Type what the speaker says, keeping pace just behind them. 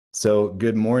So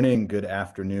good morning, good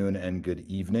afternoon, and good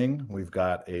evening. We've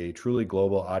got a truly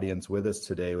global audience with us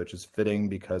today, which is fitting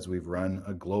because we've run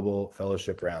a global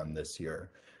fellowship round this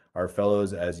year. Our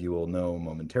fellows, as you will know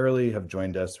momentarily, have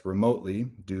joined us remotely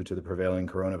due to the prevailing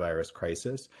coronavirus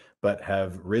crisis, but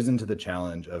have risen to the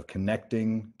challenge of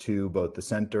connecting to both the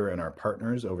center and our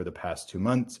partners over the past 2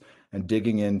 months and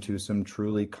digging into some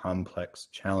truly complex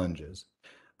challenges.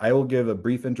 I will give a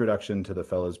brief introduction to the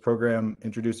Fellows Program,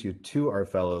 introduce you to our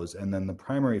Fellows, and then the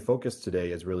primary focus today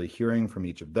is really hearing from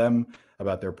each of them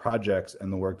about their projects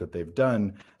and the work that they've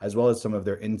done, as well as some of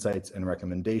their insights and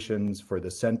recommendations for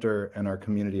the Center and our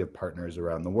community of partners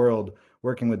around the world,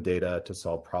 working with data to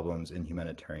solve problems in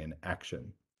humanitarian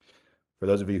action. For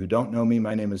those of you who don't know me,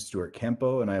 my name is Stuart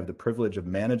Campo, and I have the privilege of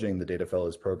managing the Data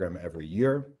Fellows Program every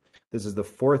year. This is the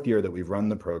 4th year that we've run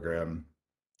the program,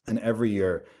 and every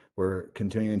year we're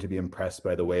continuing to be impressed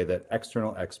by the way that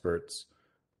external experts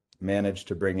manage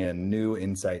to bring in new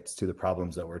insights to the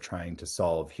problems that we're trying to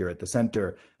solve here at the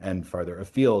center and farther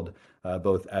afield,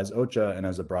 both as OCHA and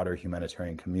as a broader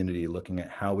humanitarian community, looking at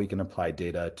how we can apply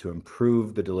data to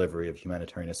improve the delivery of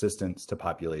humanitarian assistance to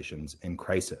populations in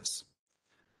crisis.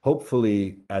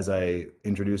 Hopefully, as I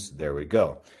introduce, there we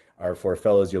go. Our 4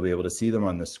 fellows, you'll be able to see them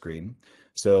on the screen.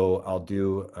 So I'll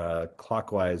do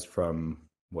clockwise from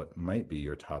what might be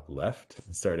your top left,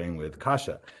 starting with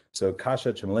Kasia. So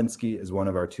Kasia Chmielinski is one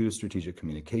of our 2 strategic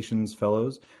communications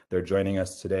fellows. They're joining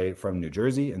us today from New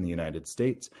Jersey in the United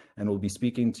States, and will be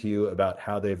speaking to you about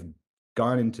how they've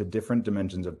gone into different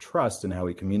dimensions of trust and how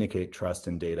we communicate trust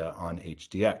and data on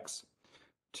HDX.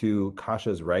 To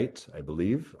Kasia's right, I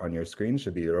believe, on your screen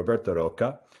should be Roberta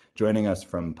Rocca, joining us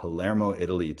from Palermo,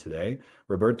 Italy today.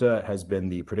 Roberta has been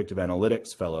the Predictive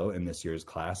Analytics Fellow in this year's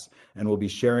class and will be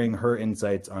sharing her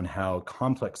insights on how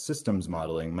complex systems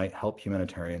modeling might help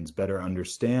humanitarians better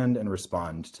understand and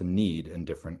respond to need in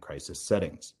different crisis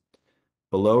settings.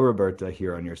 Below Roberta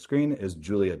here on your screen is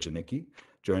Julia Janicki,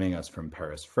 joining us from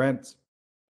Paris, France,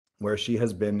 where she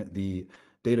has been the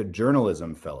Data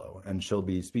Journalism Fellow, and she'll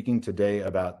be speaking today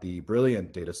about the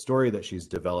brilliant data story that she's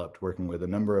developed working with a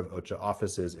number of OCHA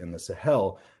offices in the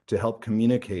Sahel to help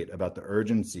communicate about the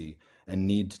urgency and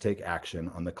need to take action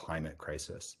on the climate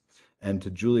crisis. And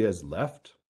to Julia's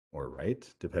left, or right,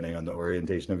 depending on the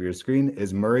orientation of your screen,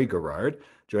 is Murray Garrard,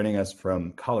 joining us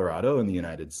from Colorado in the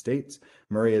United States.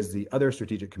 Murray is the other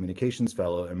Strategic Communications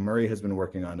Fellow, and Murray has been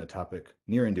working on a topic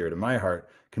near and dear to my heart,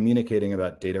 communicating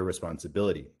about data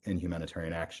responsibility in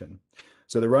humanitarian action.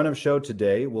 So the run of show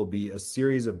today will be a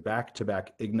series of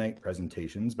back-to-back Ignite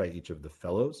presentations by each of the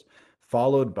fellows,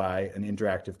 followed by an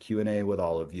interactive Q&A with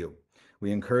all of you.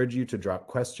 We encourage you to drop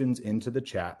questions into the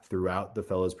chat throughout the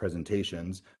fellows'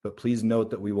 presentations, but please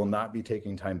note that we will not be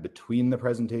taking time between the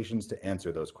presentations to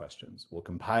answer those questions. We'll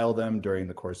compile them during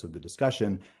the course of the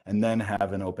discussion and then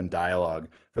have an open dialogue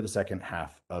for the second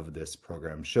half of this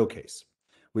program showcase.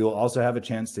 We will also have a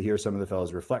chance to hear some of the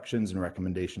fellows' reflections and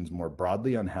recommendations more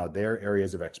broadly on how their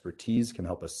areas of expertise can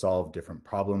help us solve different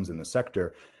problems in the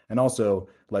sector, and also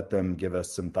let them give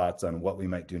us some thoughts on what we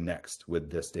might do next with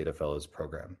this Data Fellows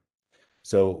program.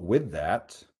 So with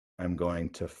that, I'm going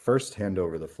to first hand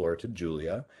over the floor to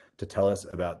Julia to tell us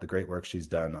about the great work she's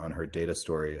done on her data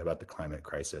story about the climate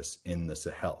crisis in the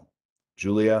Sahel.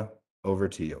 Julia, over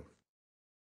to you.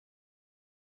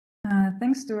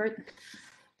 Thanks, Stuart.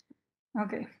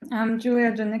 Okay, I'm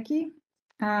Julia Janicki.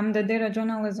 I'm the Data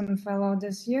Journalism Fellow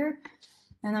this year,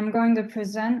 and I'm going to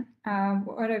present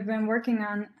what I've been working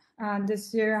on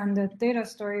this year on the data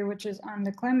story, which is on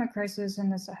the climate crisis in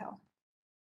the Sahel.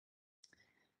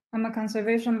 I'm a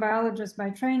conservation biologist by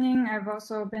training. I've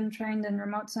also been trained in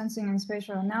remote sensing and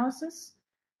spatial analysis.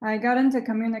 I got into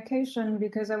communication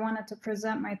because I wanted to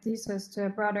present my thesis to a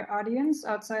broader audience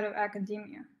outside of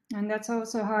academia. And that's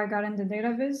also how I got into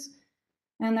data viz.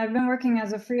 And I've been working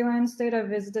as a freelance data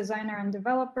viz designer and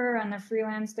developer and a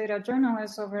freelance data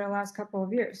journalist over the last couple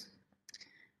of years.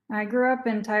 I grew up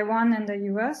in Taiwan in the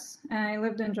US, and I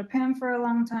lived in Japan for a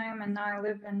long time, and now I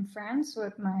live in France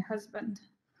with my husband.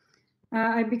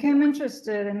 I became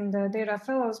interested in the Data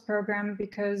Fellows program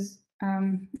because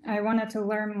I wanted to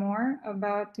learn more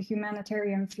about the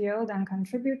humanitarian field and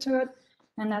contribute to it.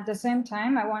 And at the same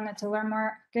time, I wanted to learn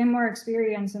more, gain more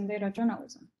experience in data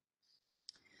journalism.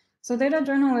 So data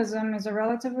journalism is a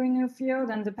relatively new field,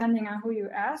 and depending on who you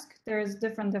ask, there's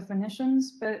different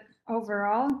definitions. But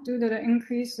overall, due to the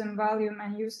increase in volume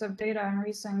and use of data in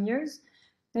recent years,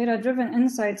 data-driven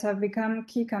insights have become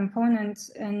key components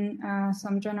in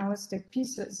some journalistic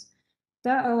pieces.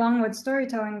 That, along with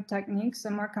storytelling techniques, a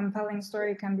more compelling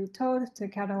story can be told to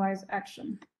catalyze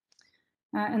action.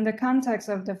 In the context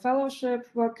of the fellowship,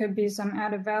 what could be some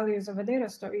added values of a data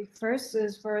story? First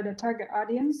is for the target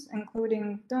audience,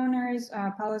 including donors,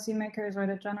 policymakers, or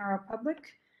the general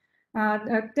public.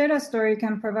 A data story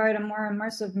can provide a more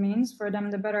immersive means for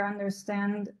them to better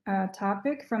understand a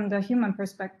topic from the human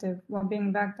perspective while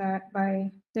being backed by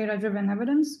data-driven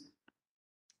evidence.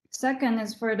 Second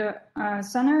is for the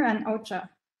center and OCHA.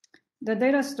 The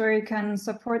data story can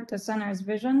support the center's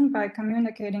vision by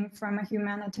communicating from a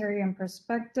humanitarian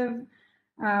perspective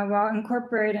while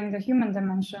incorporating the human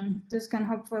dimension. This can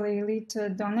hopefully lead to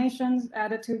donations,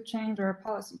 attitude change, or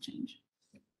policy change.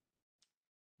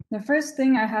 The first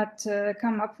thing I had to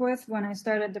come up with when I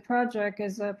started the project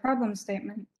is a problem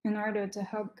statement in order to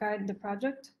help guide the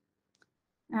project.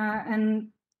 The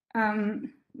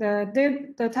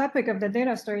topic of the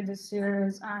data story this year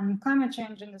is on climate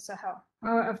change in the Sahel,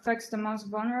 how it affects the most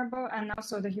vulnerable and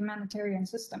also the humanitarian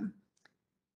system.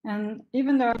 And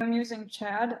even though I'm using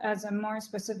Chad as a more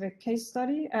specific case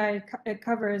study, it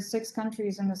covers 6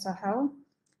 countries in the Sahel.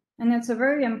 And it's a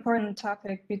very important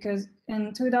topic because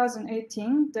in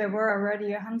 2018, there were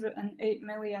already 108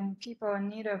 million people in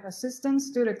need of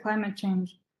assistance due to climate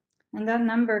change. And that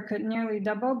number could nearly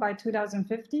double by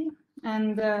 2050.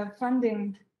 And the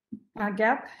funding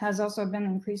gap has also been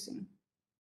increasing.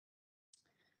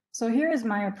 So here is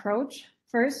my approach.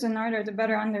 First, in order to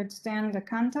better understand the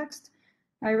context,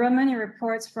 I read many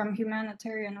reports from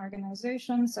humanitarian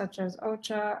organizations such as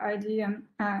OCHA,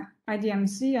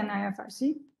 IDMC, and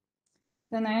IFRC.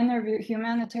 Then I interviewed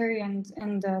humanitarians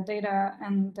in the data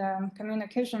and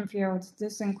communication fields.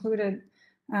 This included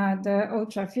the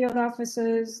OCHA field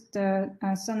offices, the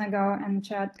Senegal and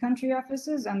Chad country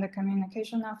offices, and the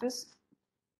communication office.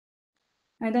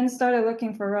 I then started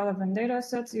looking for relevant data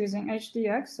sets using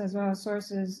HDX as well as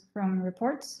sources from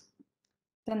reports.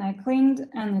 Then I cleaned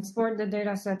and explored the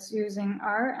data sets using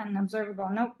R and Observable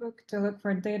Notebook to look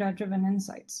for data-driven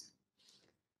insights.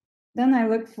 Then I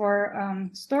looked for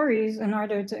stories in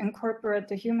order to incorporate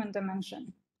the human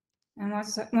dimension. And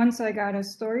once I got a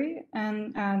story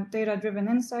and data-driven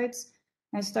insights,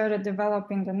 I started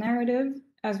developing the narrative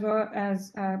as well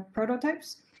as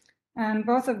prototypes. And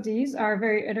both of these are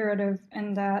very iterative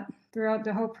in that throughout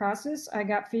the whole process, I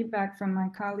got feedback from my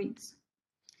colleagues.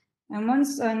 And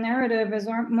once a narrative is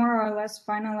more or less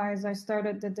finalized, I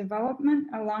started the development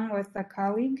along with a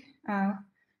colleague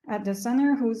at the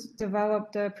center who's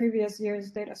developed the previous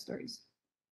year's data stories.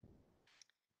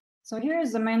 So here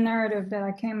is the main narrative that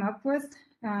I came up with.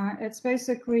 It's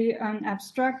basically an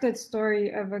abstracted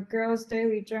story of a girl's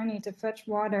daily journey to fetch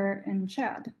water in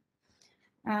Chad.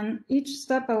 And each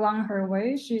step along her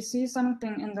way, she sees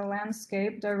something in the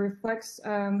landscape that reflects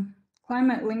a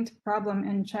climate-linked problem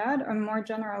in Chad or more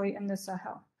generally in the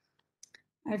Sahel.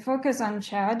 I focus on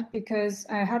Chad because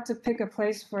I had to pick a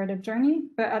place for the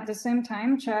journey, but at the same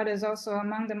time, Chad is also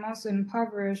among the most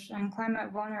impoverished and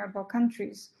climate vulnerable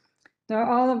countries, though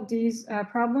all of these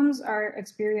problems are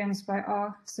experienced by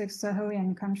all 6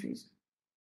 Sahelian countries.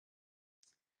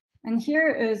 And here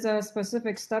is a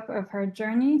specific step of her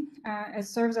journey. It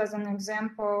serves as an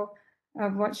example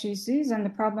of what she sees and the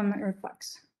problem it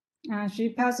reflects. She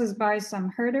passes by some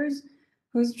herders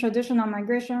whose traditional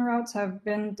migration routes have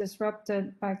been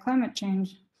disrupted by climate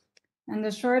change. And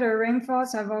the shorter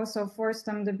rainfalls have also forced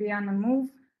them to be on the move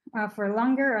for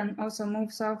longer and also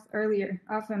move south earlier,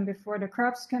 often before the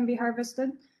crops can be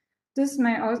harvested. This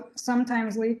may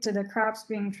sometimes lead to the crops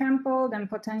being trampled and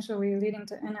potentially leading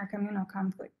to intercommunal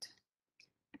conflict.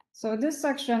 So this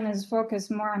section is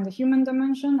focused more on the human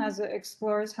dimension as it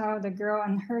explores how the girl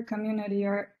and her community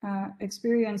are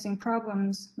experiencing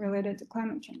problems related to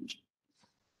climate change.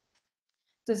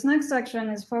 This next section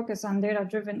is focused on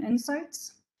data-driven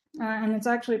insights, and it's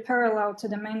actually parallel to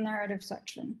the main narrative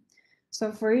section.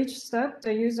 So for each step,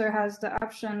 the user has the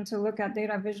option to look at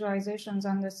data visualizations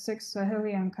on the 6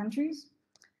 Sahelian countries.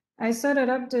 I set it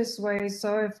up this way,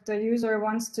 so if the user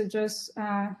wants to just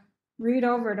read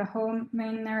over the whole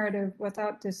main narrative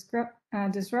without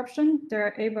disruption,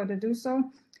 they're able to do so,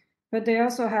 but they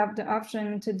also have the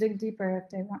option to dig deeper if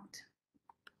they want.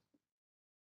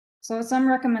 So some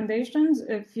recommendations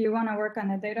if you want to work on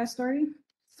a data story.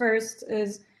 First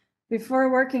is,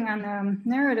 before working on a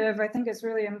narrative, I think it's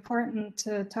really important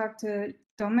to talk to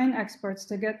domain experts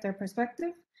to get their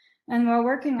perspective. And while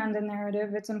working on the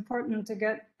narrative, it's important to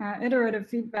get iterative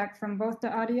feedback from both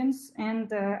the audience and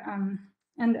the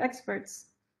experts.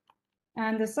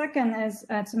 And the second is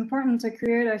it's important to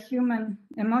create a human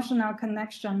emotional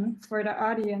connection for the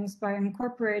audience by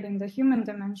incorporating the human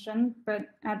dimension, but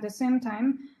at the same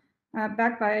time,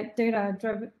 backed by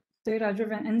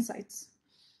data-driven insights.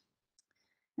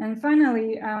 And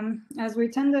finally, as we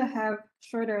tend to have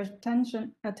shorter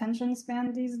attention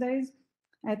span these days,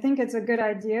 I think it's a good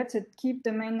idea to keep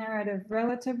the main narrative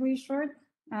relatively short,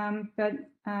 but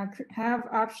have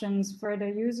options for the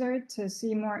user to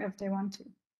see more if they want to.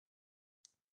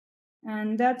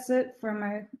 And that's it for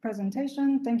my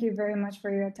presentation. Thank you very much for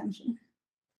your attention.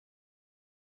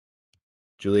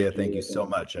 Julia, thank you so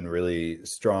much, and really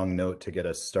strong note to get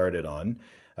us started on.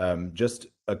 Just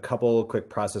a couple quick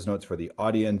process notes for the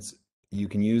audience. You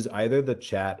can use either the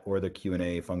chat or the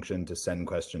Q&A function to send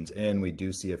questions in. We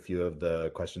do see a few of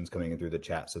the questions coming in through the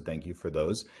chat, so thank you for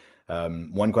those.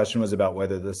 One question was about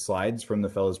whether the slides from the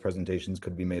fellows' presentations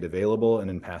could be made available, and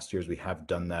in past years we have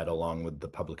done that along with the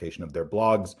publication of their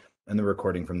blogs and the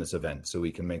recording from this event. So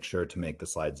we can make sure to make the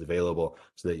slides available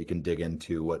so that you can dig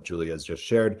into what Julia has just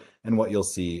shared and what you'll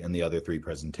see in the other three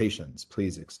presentations.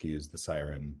 Please excuse the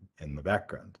siren in the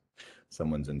background.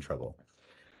 Someone's in trouble.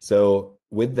 So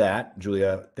with that,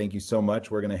 Julia, thank you so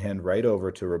much. We're going to hand right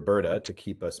over to Roberta to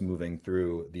keep us moving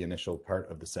through the initial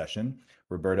part of the session.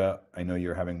 Roberta, I know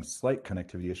you're having slight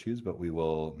connectivity issues, but we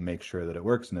will make sure that it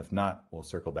works. And if not, we'll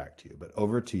circle back to you. But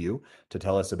over to you to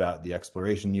tell us about the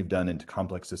exploration you've done into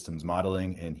complex systems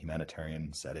modeling in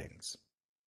humanitarian settings.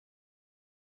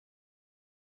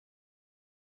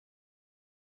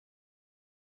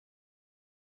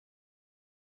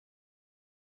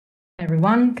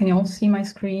 Everyone, can you all see my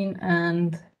screen?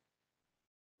 And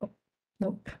oh,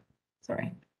 nope,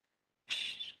 sorry.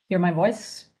 Hear my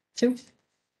voice too?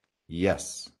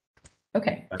 Yes.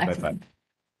 Okay, excellent.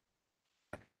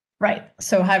 Right,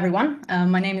 so hi everyone.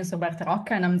 My name is Roberta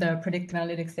Rocca and I'm the Predictive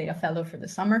Analytics Data Fellow for the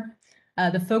summer.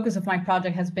 The focus of my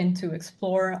project has been to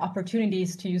explore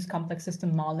opportunities to use complex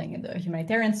system modeling in the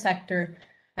humanitarian sector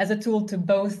as a tool to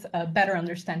both better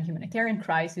understand humanitarian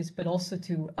crises, but also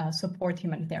to support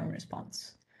humanitarian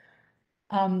response.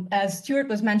 As Stuart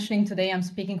was mentioning today, I'm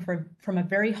speaking from a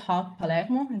very hot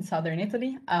Palermo in southern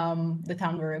Italy, the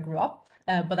town where I grew up,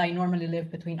 but I normally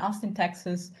live between Austin,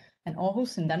 Texas, and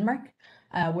Aarhus in Denmark,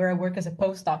 where I work as a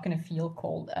postdoc in a field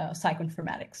called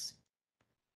psychoinformatics.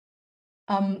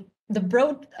 The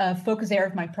broad focus area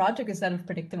of my project is that of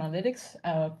predictive analytics,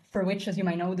 for which, as you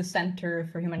might know, the Center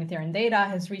for Humanitarian Data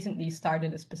has recently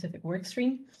started a specific work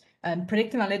stream.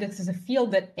 Predictive analytics is a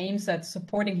field that aims at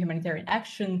supporting humanitarian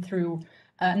action through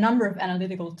a number of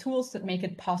analytical tools that make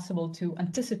it possible to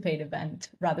anticipate events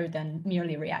rather than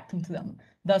merely reacting to them,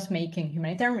 thus making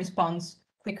humanitarian response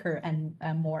quicker and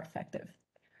more effective.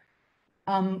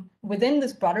 Within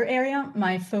this broader area,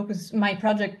 my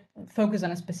project focused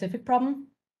on a specific problem,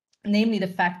 namely the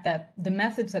fact that the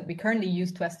methods that we currently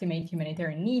use to estimate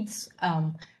humanitarian needs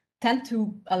tend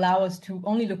to allow us to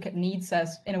only look at needs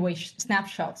as, in a way,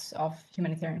 snapshots of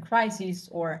humanitarian crises,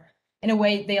 or in a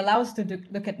way, they allow us to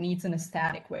look at needs in a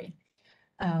static way.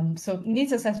 So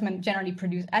needs assessment generally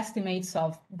produce estimates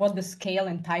of what the scale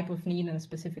and type of need in a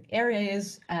specific area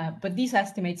is, but these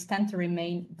estimates tend to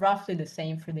remain roughly the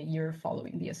same for the year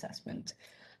following the assessment.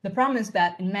 The problem is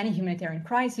that in many humanitarian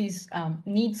crises,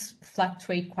 needs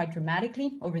fluctuate quite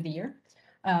dramatically over the year,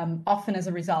 often as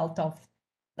a result of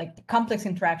complex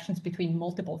interactions between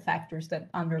multiple factors that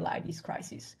underlie these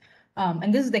crises.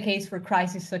 And this is the case for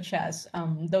crises such as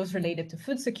those related to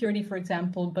food security, for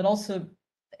example, but also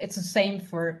it's the same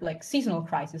for seasonal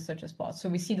crises such as floods. So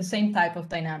we see the same type of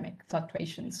dynamic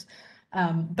fluctuations.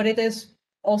 But it is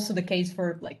also the case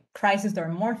for crises that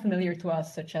are more familiar to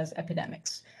us, such as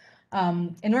epidemics.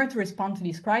 In order to respond to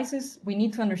these crises, we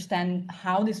need to understand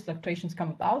how these fluctuations come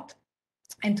about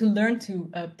and to learn to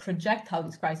project how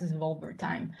these crises evolve over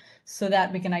time so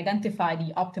that we can identify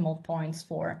the optimal points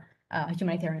for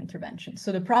humanitarian intervention.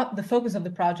 So the focus of the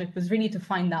project was really to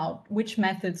find out which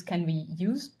methods can we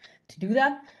use to do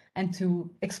that and to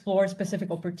explore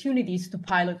specific opportunities to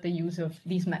pilot the use of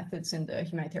these methods in the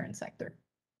humanitarian sector.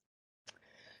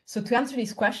 So to answer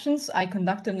these questions, I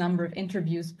conducted a number of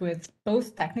interviews with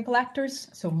both technical actors,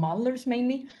 so modelers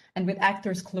mainly, and with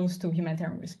actors close to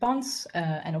humanitarian response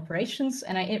and operations.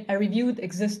 And I reviewed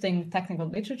existing technical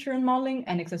literature in modeling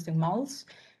and existing models.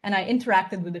 And I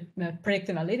interacted with the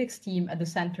predictive analytics team at the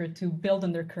center to build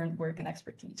on their current work and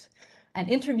expertise. And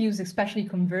interviews especially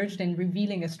converged in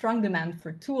revealing a strong demand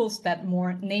for tools that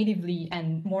more natively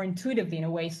and more intuitively, in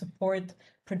a way, support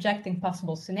projecting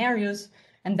possible scenarios,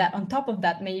 and that on top of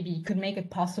that maybe could make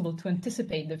it possible to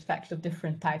anticipate the effect of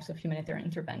different types of humanitarian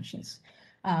interventions.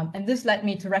 And this led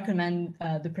me to recommend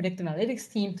the predictive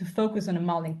analytics team to focus on a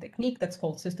modeling technique that's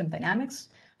called system dynamics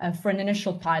for an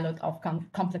initial pilot of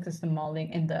complex system modeling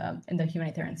in the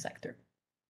humanitarian sector.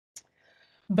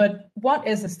 But what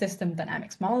is a system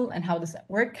dynamics model and how does that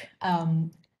work?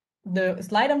 the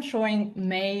slide I'm showing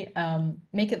may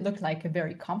make it look like a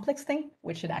very complex thing,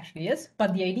 which it actually is,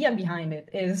 but the idea behind it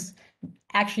is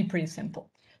actually pretty simple.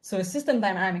 So a system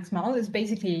dynamics model is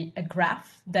basically a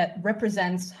graph that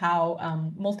represents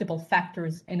how multiple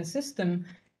factors in a system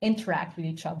interact with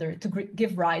each other to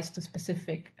give rise to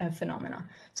specific phenomena.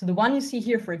 So the one you see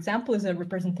here, for example, is a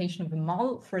representation of a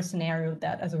model for a scenario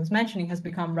that, as I was mentioning, has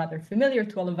become rather familiar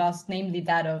to all of us, namely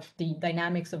that of the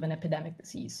dynamics of an epidemic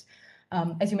disease.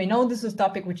 As you may know, this is a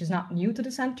topic which is not new to the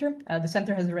center. The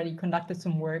center has already conducted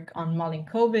some work on modeling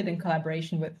COVID in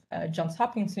collaboration with Johns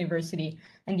Hopkins University,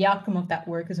 and the outcome of that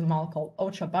work is a model called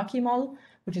OCHA model,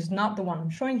 which is not the one I'm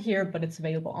showing here, but it's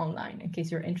available online in case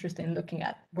you're interested in looking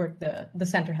at work the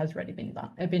center has already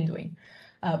been doing.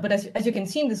 But as you can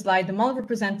see in the slide, the model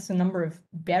represents a number of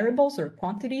variables or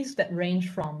quantities that range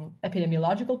from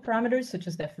epidemiological parameters, such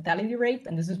as the fatality rate,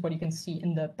 and this is what you can see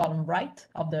in the bottom right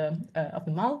of the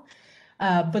model,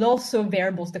 but also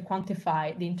variables that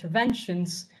quantify the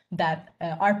interventions that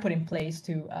are put in place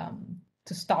to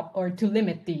stop or to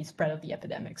limit the spread of the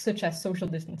epidemic, such as social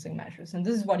distancing measures. And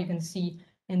this is what you can see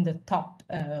in the top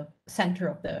center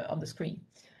of the screen.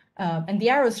 And the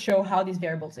arrows show how these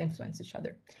variables influence each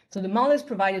other. So the model is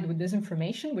provided with this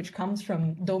information, which comes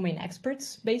from domain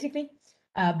experts, basically,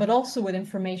 but also with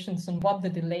information on what the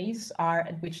delays are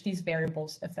at which these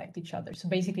variables affect each other. So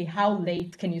basically, how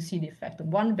late can you see the effect of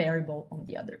one variable on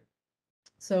the other?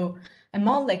 So a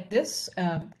model like this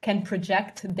can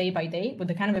project day by day, with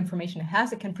the kind of information it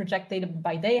has, it can project day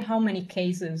by day how many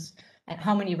cases and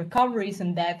how many recoveries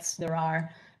and deaths there are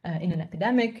in an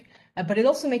epidemic. But it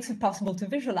also makes it possible to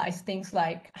visualize things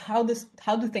like how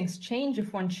do things change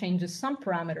if one changes some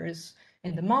parameters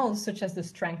in the model, such as the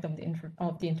strength of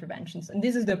the interventions. And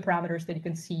this is the parameters that you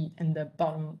can see in the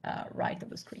bottom right of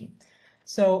the screen.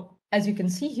 So as you can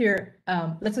see here,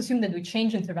 let's assume that we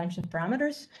change intervention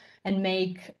parameters and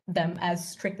make them as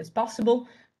strict as possible.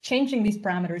 Changing these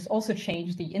parameters also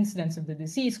change the incidence of the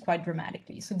disease quite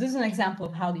dramatically. So this is an example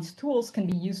of how these tools can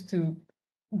be used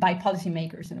by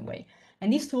policymakers in a way.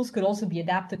 And these tools could also be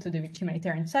adapted to the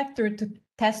humanitarian sector to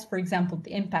test, for example,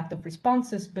 the impact of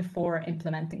responses before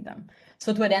implementing them.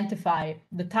 So to identify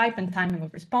the type and timing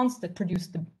of response that produce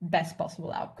the best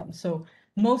possible outcome. So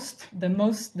the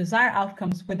most desired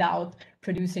outcomes without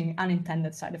producing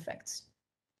unintended side effects.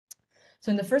 So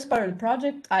in the first part of the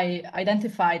project, I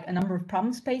identified a number of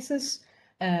problem spaces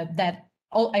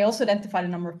I also identified a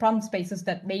number of problem spaces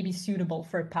that may be suitable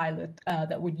for a pilot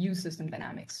that would use system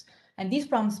dynamics. And these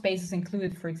problem spaces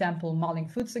included, for example, modeling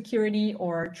food security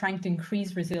or trying to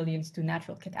increase resilience to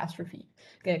natural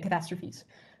catastrophes.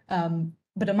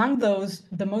 But among those,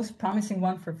 the most promising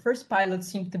one for first pilot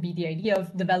seemed to be the idea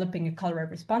of developing a cholera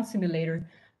response simulator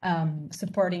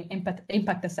supporting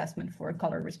impact assessment for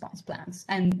cholera response plans.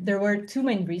 And there were two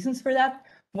main reasons for that.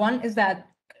 One is that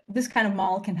this kind of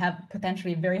model can have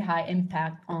potentially a very high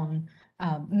impact on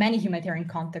many humanitarian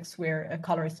contexts where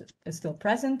cholera is still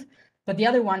present. But the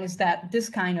other one is that this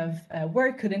kind of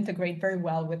work could integrate very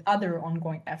well with other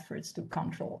ongoing efforts to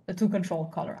control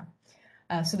cholera.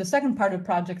 So the second part of the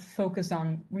project focused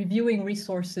on reviewing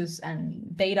resources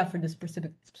and data for this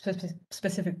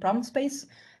specific problem space.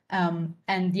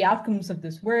 And the outcomes of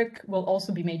this work will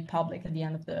also be made public at the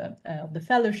end of the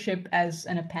fellowship as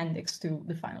an appendix to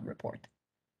the final report.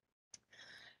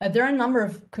 There are a number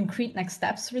of concrete next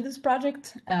steps for this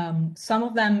project. Some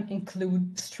of them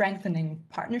include strengthening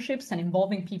partnerships and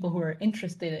involving people who are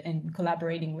interested in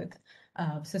collaborating with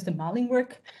system modeling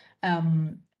work,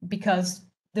 because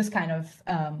this kind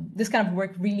of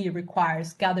work really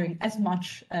requires gathering as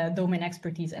much domain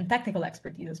expertise and technical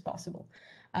expertise as possible.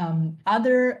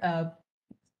 Other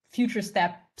future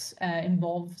steps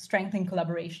involve strengthening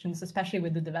collaborations, especially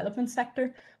with the development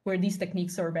sector, where these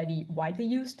techniques are already widely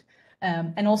used,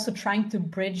 and also trying to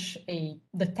bridge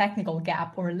the technical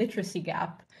gap or literacy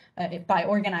gap by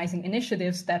organizing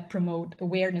initiatives that promote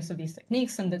awareness of these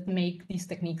techniques and that make these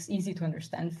techniques easy to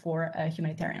understand for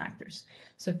humanitarian actors.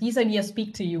 So if these ideas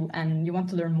speak to you and you want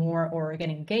to learn more or get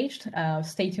engaged,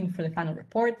 stay tuned for the final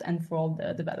report and for all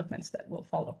the developments that will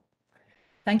follow.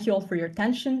 Thank you all for your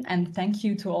attention, and thank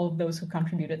you to all of those who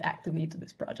contributed actively to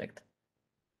this project.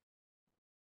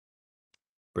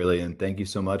 Brilliant. Thank you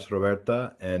so much,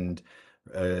 Roberta. And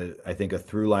I think a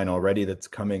through line already that's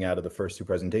coming out of the first two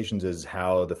presentations is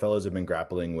how the fellows have been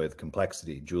grappling with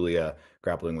complexity. Julia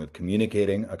grappling with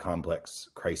communicating a complex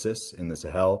crisis in the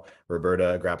Sahel,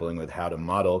 Roberta grappling with how to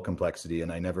model complexity.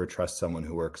 And I never trust someone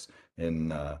who works in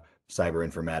cyber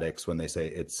informatics when they say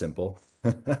it's simple.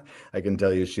 I can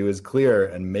tell you she was clear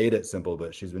and made it simple,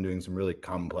 but she's been doing some really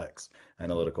complex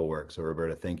analytical work. So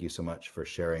Roberta, thank you so much for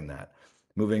sharing that.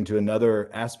 moving to another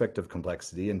aspect of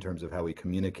complexity in terms of how we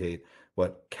communicate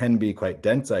what can be quite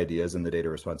dense ideas in the data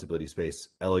responsibility space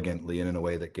elegantly and in a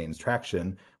way that gains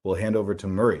traction, we'll hand over to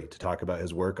Murray to talk about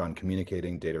his work on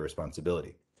communicating data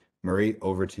responsibility. Murray,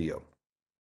 over to you.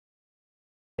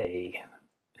 Hey,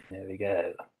 there we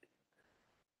go.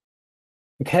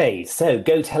 Okay, so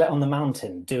go tell it on the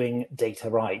mountain, doing data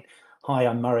right. Hi,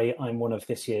 I'm Murray. I'm one of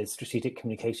this year's Strategic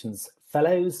Communications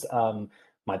Fellows.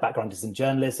 My background is in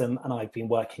journalism, and I've been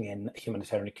working in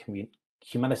humanitarian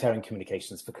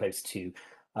communications for close to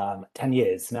 10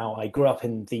 years. Now, I grew up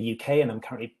in the UK, and I'm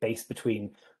currently based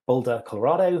between Boulder,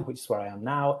 Colorado, which is where I am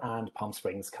now, and Palm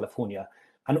Springs, California.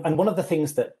 And one of the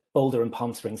things that Boulder and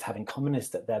Palm Springs have in common is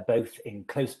that they're both in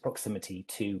close proximity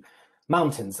to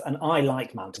mountains. And I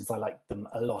like mountains. I like them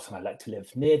a lot, and I like to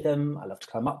live near them. I love to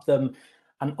climb up them.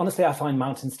 And honestly, I find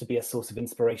mountains to be a source of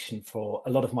inspiration for a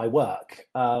lot of my work.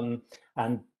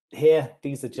 And here,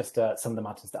 these are just some of the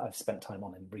mountains that I've spent time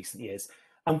on in recent years.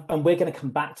 And we're going to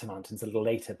come back to mountains a little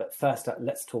later, but first,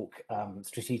 let's talk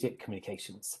strategic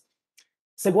communications.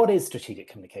 So what is strategic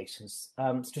communications?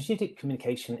 Strategic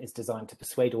communication is designed to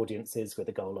persuade audiences with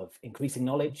the goal of increasing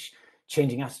knowledge,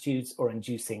 changing attitudes, or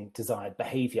inducing desired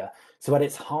behavior. So at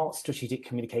its heart, strategic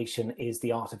communication is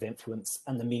the art of influence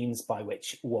and the means by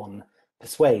which one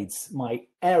persuades. My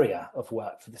area of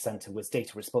work for the Centre was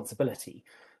data responsibility.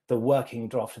 The working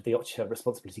draft of the OCHA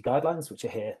responsibility guidelines, which are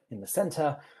here in the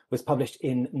Centre, was published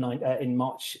in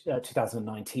March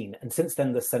 2019. And since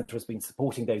then, the Centre has been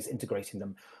supporting those, integrating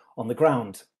them on the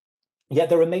ground. Yet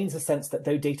there remains a sense that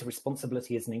though data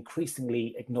responsibility is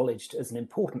increasingly acknowledged as an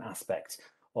important aspect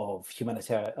of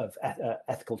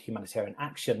ethical humanitarian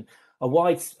action, a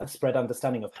widespread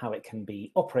understanding of how it can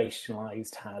be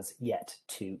operationalized has yet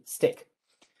to stick.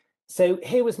 So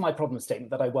here was my problem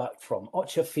statement that I worked from.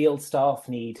 OCHA field staff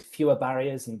need fewer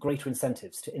barriers and greater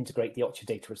incentives to integrate the OCHA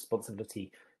data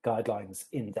responsibility guidelines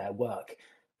in their work.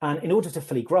 And in order to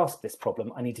fully grasp this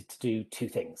problem, I needed to do two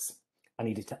things. I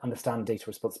needed to understand data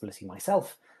responsibility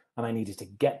myself, and I needed to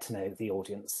get to know the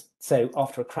audience. So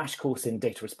after a crash course in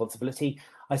data responsibility,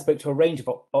 I spoke to a range of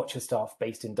OCHA staff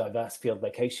based in diverse field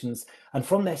locations. And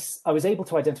from this, I was able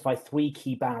to identify three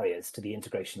key barriers to the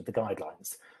integration of the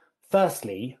guidelines.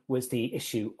 Firstly was the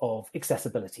issue of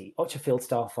accessibility. OCHA field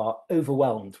staff are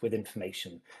overwhelmed with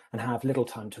information and have little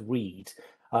time to read.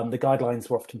 The guidelines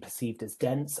were often perceived as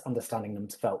dense, understanding them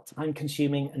felt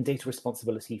time-consuming, and data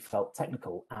responsibility felt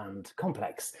technical and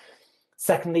complex.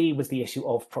 Secondly was the issue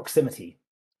of proximity.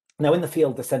 Now, in the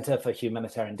field, the Centre for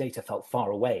Humanitarian Data felt far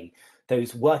away.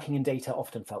 Those working in data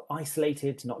often felt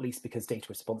isolated, not least because data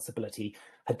responsibility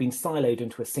had been siloed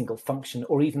into a single function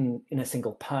or even in a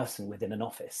single person within an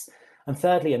office. And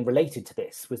thirdly, and related to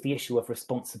this, was the issue of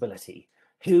responsibility.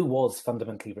 Who was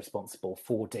fundamentally responsible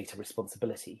for data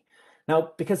responsibility?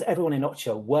 Now, because everyone in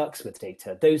OCHA works with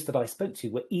data, those that I spoke to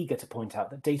were eager to point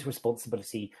out that data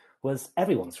responsibility was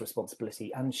everyone's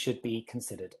responsibility and should be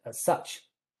considered as such.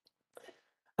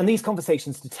 And these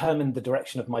conversations determined the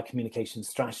direction of my communication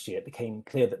strategy. It became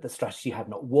clear that the strategy had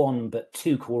not one, but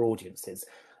two core audiences,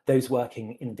 those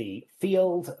working in the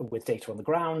field with data on the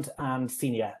ground and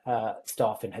senior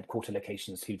staff in headquarter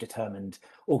locations who determined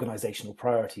organizational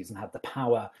priorities and had the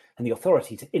power and the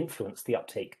authority to influence the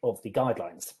uptake of the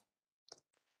guidelines.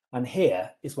 And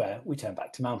here is where we turn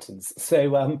back to mountains.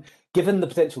 So given the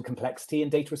potential complexity in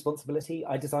data responsibility,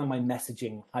 I designed my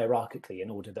messaging hierarchically in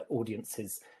order that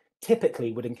audiences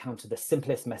typically would encounter the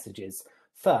simplest messages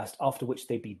first, after which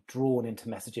they'd be drawn into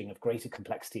messaging of greater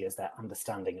complexity as their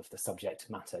understanding of the subject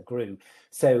matter grew.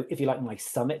 So if you like my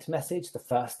summit message, the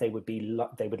first they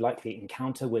would likely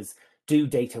encounter was do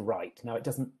data right. Now, it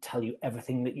doesn't tell you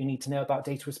everything that you need to know about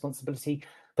data responsibility,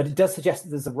 but it does suggest that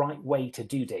there's a right way to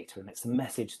do data, and it's a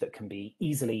message that can be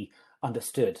easily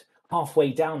understood.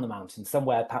 Halfway down the mountain,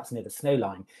 somewhere perhaps near the snow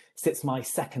line, sits my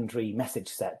secondary message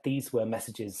set. These were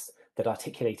messages that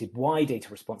articulated why data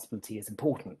responsibility is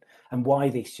important and why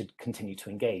they should continue to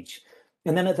engage.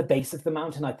 And then at the base of the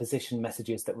mountain, I positioned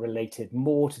messages that related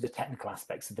more to the technical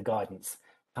aspects of the guidance,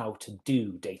 how to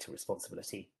do data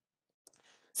responsibility.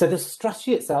 So the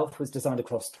strategy itself was designed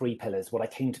across three pillars, what I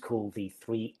came to call the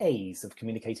 3 A's of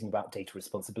communicating about data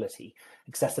responsibility: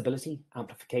 accessibility,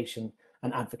 amplification,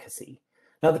 and advocacy.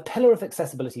 Now, the pillar of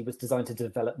accessibility was designed to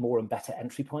develop more and better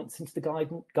entry points into the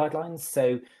guidelines.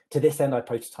 So to this end, I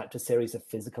prototyped a series of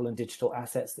physical and digital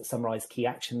assets that summarize key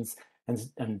actions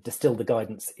and distill the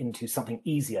guidance into something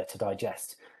easier to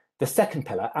digest. The second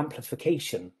pillar,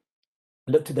 amplification,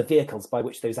 looked at the vehicles by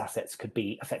which those assets could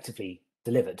be effectively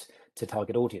delivered to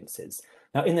target audiences.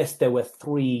 Now, in this, there were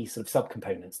three sort of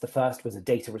subcomponents. The first was a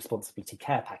data responsibility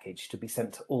care package to be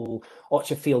sent to all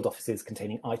OCHA field offices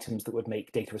containing items that would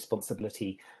make data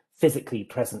responsibility physically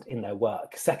present in their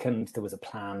work. Second, there was a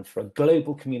plan for a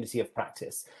global community of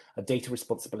practice, a data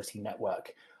responsibility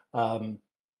network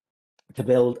to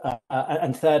build.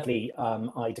 And thirdly,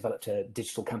 I developed a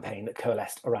digital campaign that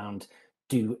coalesced around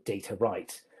Do Data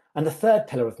Right. And the third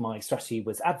pillar of my strategy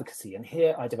was advocacy. And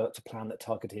here I developed a plan that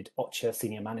targeted OCHA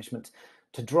senior management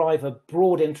to drive a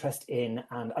broad interest in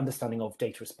and understanding of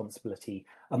data responsibility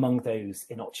among those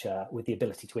in OCHA, with the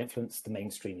ability to influence the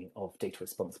mainstreaming of data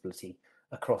responsibility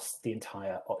across the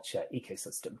entire OCHA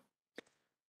ecosystem.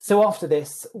 So after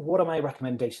this, what are my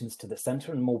recommendations to the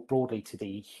centre and more broadly to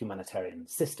the humanitarian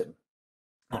system?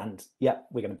 And yeah,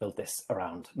 we're going to build this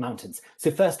around mountains.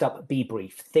 So first up, be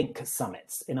brief, think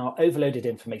summits. In our overloaded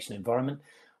information environment,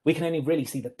 we can only really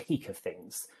see the peak of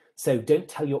things. So don't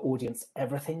tell your audience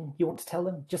everything you want to tell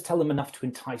them, just tell them enough to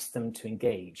entice them to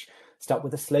engage. Start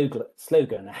with a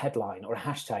slogan, a headline or a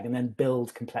hashtag, and then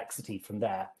build complexity from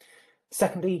there.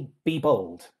 Secondly, be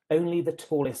bold. Only the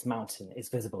tallest mountain is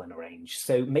visible in a range.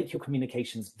 So make your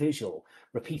communications visual,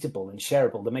 repeatable and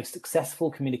shareable. The most successful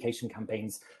communication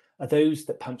campaigns are those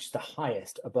that punch the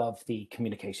highest above the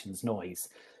communications noise.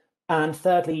 And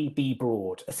thirdly, be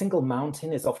broad. A single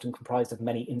mountain is often comprised of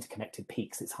many interconnected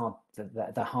peaks.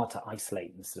 They're hard to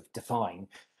isolate and sort of define.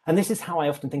 And this is how I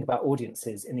often think about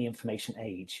audiences in the information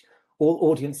age. All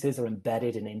audiences are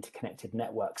embedded in interconnected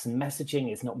networks, and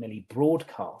messaging is not merely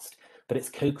broadcast, but it's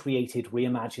co-created,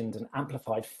 reimagined, and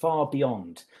amplified far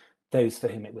beyond those for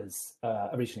whom it was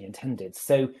originally intended.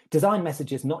 So design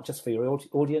messages not just for your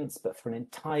audience, but for an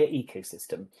entire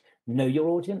ecosystem. Know your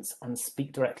audience and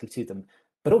speak directly to them,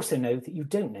 but also know that you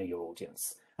don't know your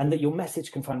audience and that your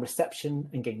message can find reception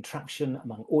and gain traction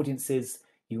among audiences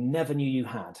you never knew you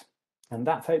had. And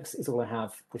that, folks, is all I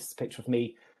have. This is a picture of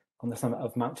me on the summit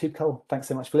of Mount Toubkal. Thanks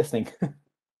so much for listening.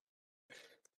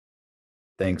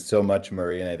 Thanks so much,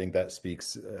 Murray. And I think that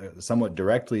speaks somewhat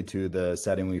directly to the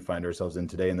setting we find ourselves in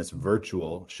today in this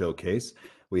virtual showcase.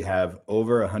 We have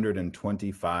over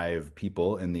 125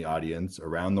 people in the audience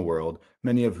around the world,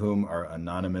 many of whom are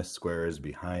anonymous squares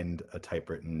behind a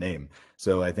typewritten name.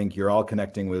 So I think you're all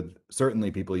connecting with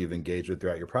certainly people you've engaged with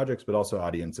throughout your projects, but also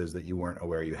audiences that you weren't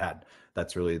aware you had.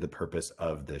 That's really the purpose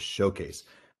of this showcase.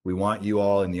 We want you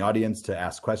all in the audience to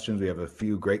ask questions. We have a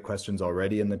few great questions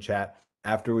already in the chat.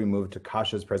 After we move to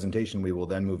Kasia's presentation, we will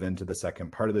then move into the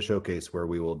second part of the showcase where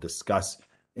we will discuss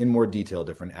in more detail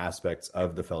different aspects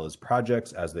of the fellows'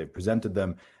 projects as they've presented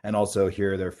them, and also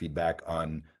hear their feedback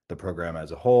on the program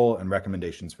as a whole and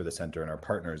recommendations for the center and our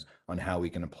partners on how we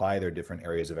can apply their different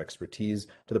areas of expertise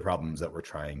to the problems that we're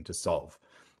trying to solve.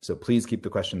 So please keep the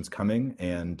questions coming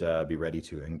and be ready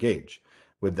to engage.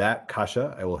 With that,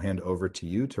 Kasia, I will hand over to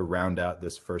you to round out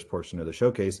this first portion of the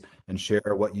showcase and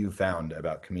share what you found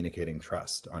about communicating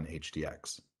trust on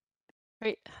HDX.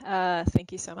 Great,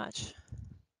 thank you so much.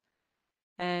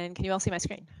 And can you all see my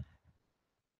screen?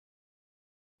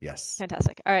 Yes.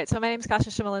 Fantastic. All right, so my name is Kasia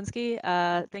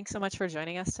Chmielinski. Thanks so much for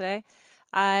joining us today.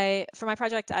 For my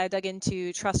project, I dug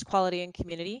into trust, quality, and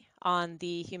community on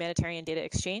the Humanitarian Data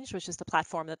Exchange, which is the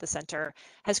platform that the center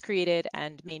has created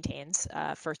and maintains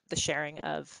for the sharing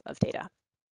of data.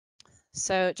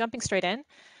 So jumping straight in,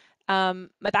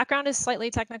 my background is slightly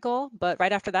technical, but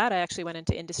right after that, I actually went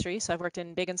into industry. So I've worked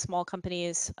in big and small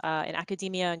companies, in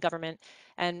academia and government,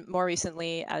 and more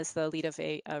recently as the lead of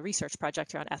a research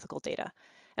project around ethical data.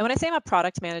 And when I say I'm a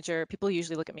product manager, people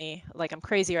usually look at me like I'm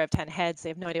crazy or I have 10 heads. They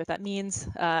have no idea what that means.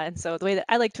 And so the way that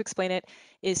I like to explain it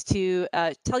is to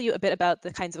tell you a bit about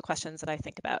the kinds of questions that I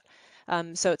think about.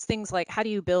 So it's things like, how do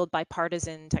you build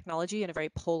bipartisan technology in a very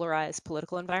polarized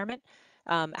political environment?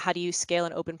 How do you scale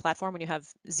an open platform when you have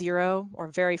zero or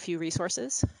very few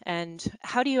resources? And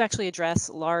how do you actually address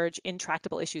large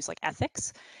intractable issues like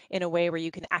ethics in a way where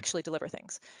you can actually deliver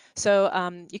things? So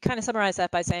you kind of summarize that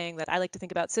by saying that I like to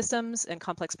think about systems and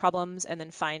complex problems and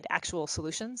then find actual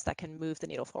solutions that can move the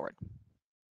needle forward.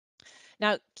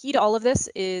 Now, key to all of this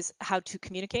is how to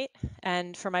communicate.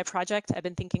 And for my project, I've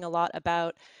been thinking a lot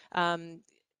about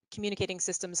communicating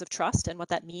systems of trust and what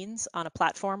that means on a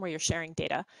platform where you're sharing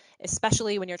data,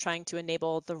 especially when you're trying to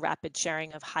enable the rapid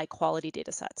sharing of high quality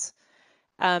data sets.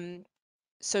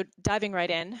 So diving right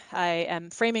in, I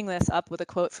am framing this up with a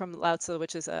quote from Lao Tzu,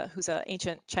 which is who's an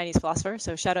ancient Chinese philosopher.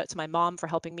 So shout out to my mom for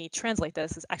helping me translate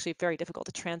this. It's actually very difficult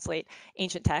to translate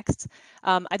ancient texts.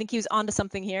 I think he was onto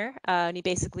something here, and he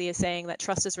basically is saying that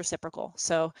trust is reciprocal.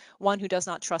 So one who does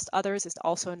not trust others is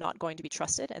also not going to be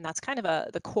trusted, and that's kind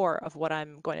of the core of what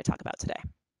I'm going to talk about today.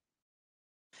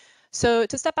 So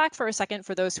to step back for a second,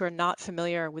 for those who are not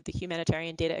familiar with the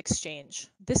Humanitarian Data Exchange,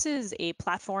 this is a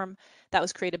platform that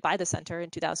was created by the Center in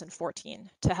 2014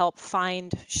 to help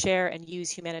find, share, and use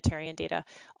humanitarian data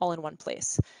all in one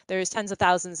place. There's tens of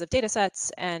thousands of data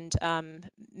sets and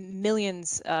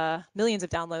millions of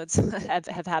downloads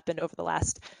have happened over the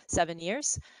last 7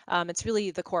 years. It's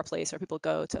really the core place where people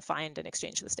go to find and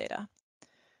exchange this data.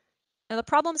 Now, the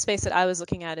problem space that I was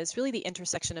looking at is really the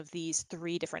intersection of these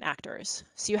three different actors.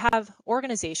 So you have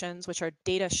organizations, which are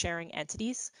data sharing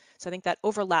entities. So I think that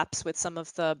overlaps with some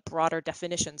of the broader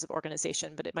definitions of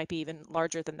organization, but it might be even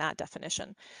larger than that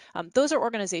definition. Those are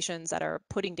organizations that are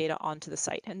putting data onto the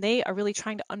site, and they are really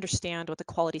trying to understand what the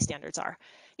quality standards are.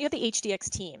 You have the HDX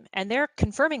team, and they're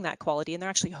confirming that quality, and they're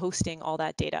actually hosting all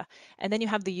that data. And then you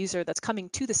have the user that's coming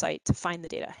to the site to find the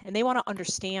data, and they want to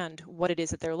understand what it is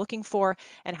that they're looking for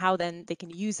and how then they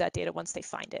can use that data once they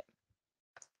find it.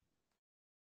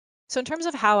 So in terms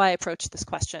of how I approach this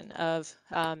question of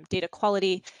data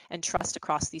quality and trust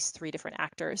across these three different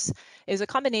actors is a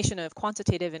combination of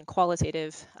quantitative and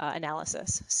qualitative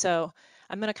analysis. So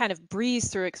I'm going to kind of breeze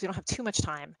through it because we don't have too much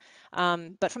time.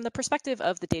 But from the perspective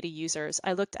of the data users,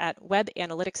 I looked at web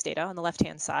analytics data on the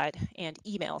left-hand side and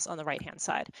emails on the right-hand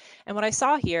side. And what I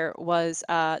saw here was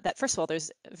that, first of all,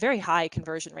 there's a very high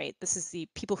conversion rate. This is the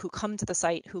people who come to the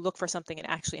site who look for something and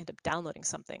actually end up downloading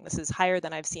something. This is higher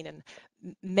than I've seen in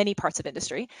many parts of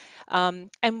industry. And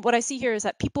what I see here is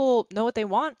that people know what they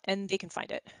want and they can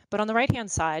find it. But on the right-hand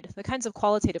side, the kinds of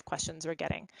qualitative questions we're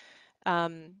getting.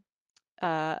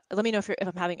 Let me know if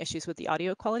I'm having issues with the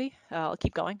audio quality. I'll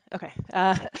keep going. Okay.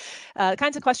 The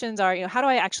kinds of questions are, how do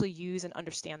I actually use and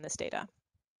understand this data?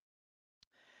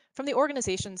 From the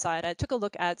organization side, I took a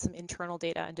look at some internal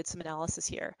data and did some analysis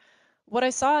here. What I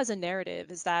saw as a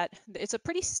narrative is that it's a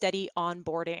pretty steady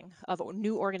onboarding of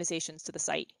new organizations to the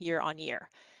site year on year.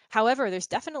 However, there's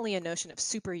definitely a notion of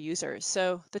super users.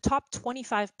 So the top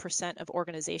 25% of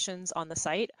organizations on the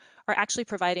site are actually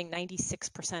providing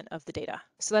 96% of the data.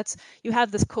 So you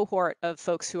have this cohort of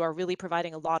folks who are really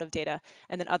providing a lot of data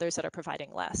and then others that are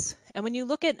providing less. And when you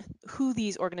look at who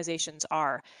these organizations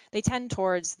are, they tend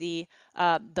towards the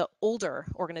older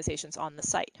organizations on the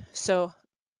site. So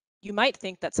you might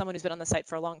think that someone who's been on the site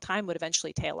for a long time would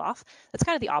eventually tail off. That's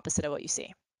kind of the opposite of what you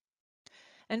see.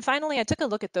 And finally, I took a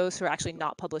look at those who are actually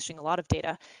not publishing a lot of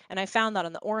data, and I found that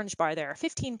on the orange bar there,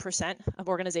 15% of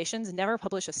organizations never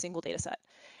publish a single data set.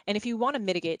 And if you want to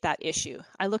mitigate that issue,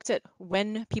 I looked at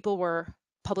when people were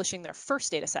publishing their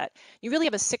first data set. You really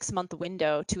have a 6-month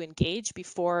window to engage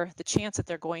before the chance that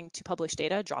they're going to publish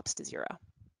data drops to 0.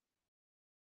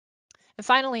 And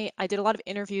finally, I did a lot of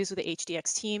interviews with the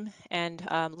HDX team and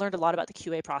learned a lot about the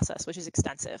QA process, which is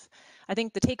extensive. I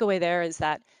think the takeaway there is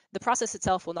that the process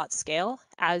itself will not scale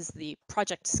as the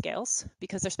project scales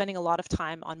because they're spending a lot of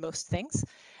time on most things.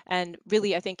 And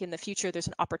really, I think in the future, there's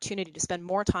an opportunity to spend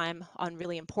more time on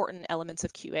really important elements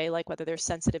of QA, like whether there's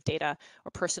sensitive data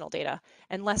or personal data,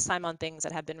 and less time on things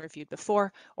that have been reviewed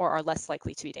before or are less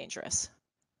likely to be dangerous.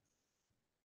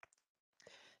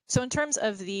 So in terms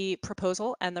of the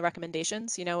proposal and the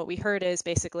recommendations, what we heard is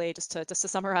basically, just to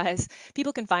summarize,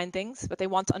 people can find things, but they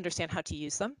want to understand how to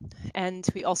use them. And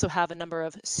we also have a number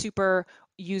of super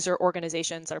user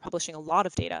organizations that are publishing a lot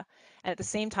of data. And at the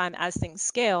same time, as things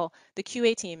scale, the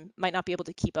QA team might not be able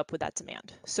to keep up with that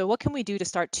demand. So what can we do to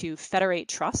start to federate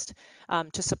trust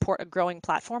to support a growing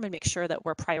platform and make sure that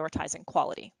we're prioritizing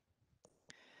quality?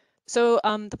 So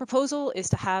the proposal is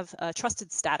to have a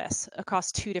trusted status across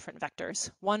 2 different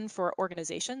vectors, one for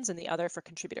organizations and the other for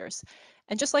contributors.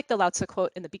 And just like the Lao Tzu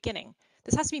quote in the beginning,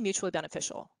 this has to be mutually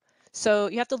beneficial. So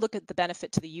you have to look at the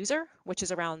benefit to the user, which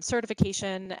is around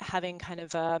certification, having kind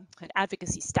of an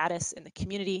advocacy status in the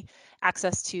community,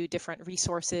 access to different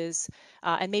resources,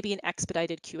 and maybe an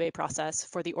expedited QA process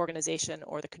for the organization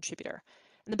or the contributor.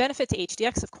 And the benefit to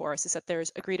HDX, of course, is that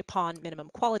there's agreed upon minimum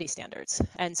quality standards.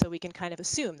 And so we can kind of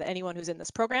assume that anyone who's in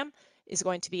this program is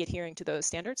going to be adhering to those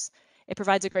standards. It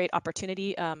provides a great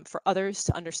opportunity for others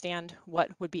to understand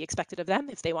what would be expected of them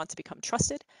if they want to become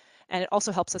trusted. And it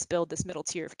also helps us build this middle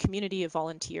tier of community of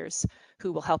volunteers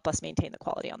who will help us maintain the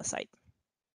quality on the site.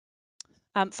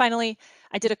 Finally,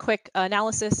 I did a quick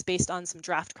analysis based on some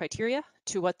draft criteria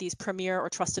to what these premier or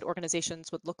trusted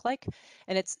organizations would look like.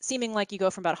 And it's seeming like you go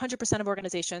from about 100% of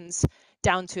organizations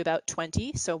down to about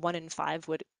 20. So 1 in 5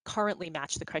 would currently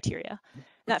match the criteria. And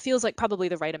that feels like probably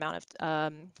the right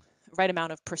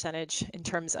amount of percentage in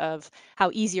terms of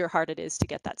how easy or hard it is to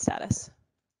get that status.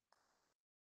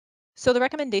 So the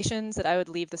recommendations that I would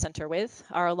leave the center with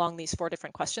are along these 4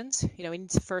 different questions. We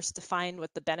need to first define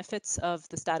what the benefits of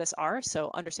the status are, so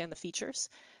understand the features,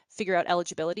 figure out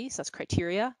eligibility, so that's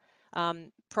criteria,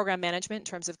 program management in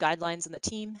terms of guidelines and the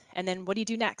team, and then what do you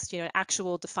do next? An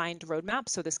actual defined roadmap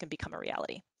so this can become a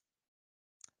reality.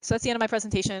 So that's the end of my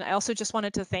presentation. I also just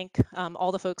wanted to thank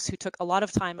all the folks who took a lot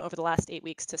of time over the last 8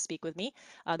 weeks to speak with me.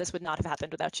 This would not have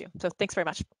happened without you. So thanks very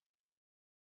much.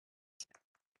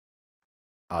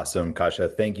 Awesome, Kasia.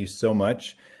 Thank you so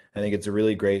much. I think it's a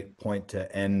really great point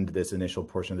to end this initial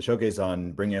portion of the showcase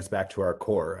on, bringing us back to our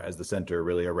core as the center,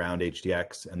 really around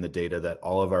HDX and the data that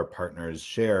all of our partners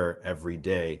share every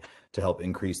day to help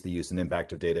increase the use and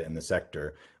impact of data in the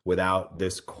sector. Without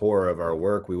this core of our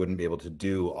work, we wouldn't be able to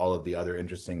do all of the other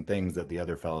interesting things that the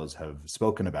other fellows have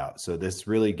spoken about. So this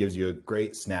really gives you a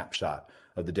great snapshot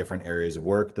of the different areas of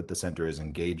work that the center is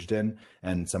engaged in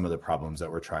and some of the problems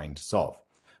that we're trying to solve.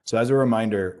 So as a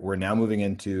reminder, we're now moving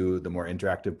into the more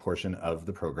interactive portion of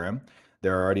the program.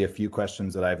 There are already a few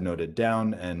questions that I've noted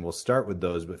down, and we'll start with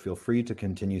those, but feel free to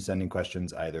continue sending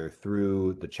questions either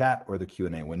through the chat or the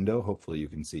Q&A window. Hopefully you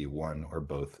can see one or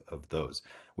both of those.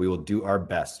 We will do our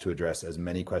best to address as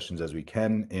many questions as we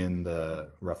can in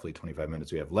the roughly 25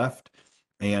 minutes we have left.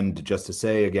 And just to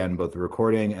say again, both the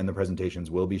recording and the presentations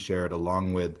will be shared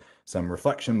along with some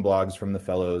reflection blogs from the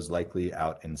fellows, likely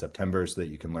out in September, so that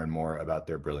you can learn more about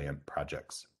their brilliant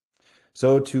projects.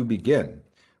 So to begin,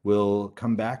 we'll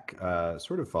come back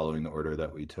sort of following the order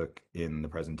that we took in the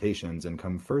presentations, and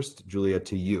come first, Julia,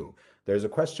 to you. There's a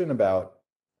question about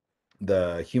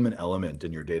the human element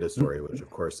in your data story, which of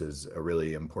course is a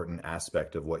really important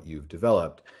aspect of what you've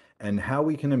developed, and how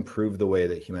we can improve the way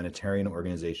that humanitarian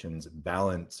organizations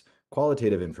balance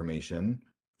qualitative information,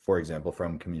 for example,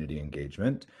 from community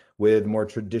engagement, with more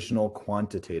traditional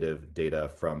quantitative data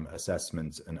from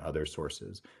assessments and other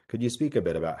sources. Could you speak a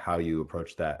bit about how you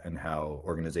approach that and how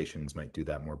organizations might do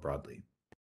that more broadly?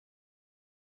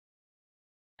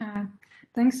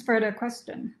 Thanks for the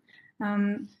question.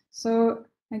 So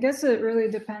I guess it really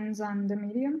depends on the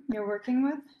medium you're working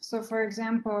with. So for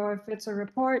example, if it's a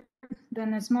report,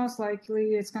 then it's most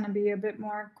likely it's going to be a bit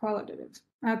more quantitative,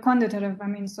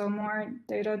 so more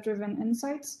data-driven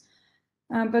insights.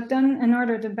 But then in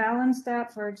order to balance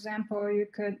that, for example, you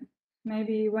could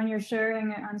maybe, when you're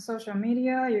sharing it on social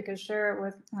media, you could share it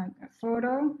with like a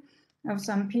photo of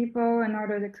some people in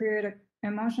order to create an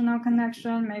emotional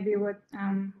connection, maybe with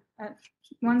a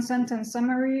one-sentence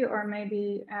summary, or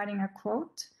maybe adding a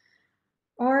quote.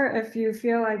 Or if you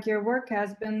feel like your work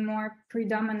has been more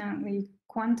predominantly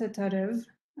quantitative,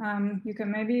 you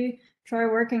can maybe try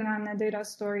working on a data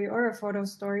story or a photo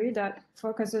story that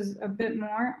focuses a bit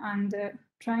more on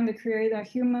trying to create a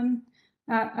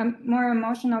more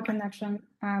emotional connection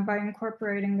by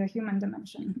incorporating the human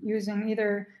dimension, using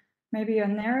either maybe a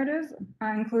narrative,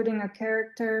 including a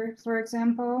character, for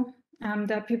example,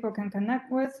 that people can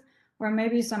connect with, or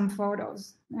maybe some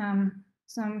photos,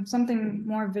 something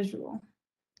more visual.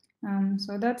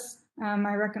 So that's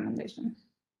my recommendation.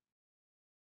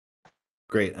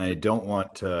 Great. I don't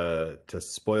want to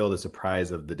spoil the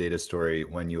surprise of the data story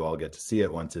when you all get to see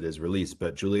it once it is released,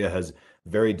 but Julia has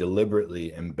very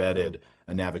deliberately embedded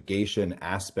a navigation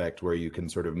aspect where you can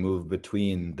sort of move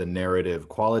between the narrative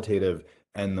qualitative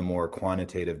and the more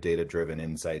quantitative data-driven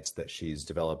insights that she's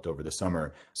developed over the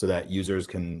summer, so that users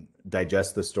can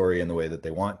digest the story in the way that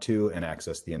they want to and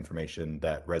access the information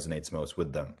that resonates most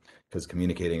with them, because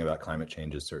communicating about climate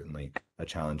change is certainly a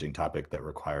challenging topic that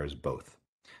requires both.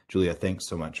 Julia, thanks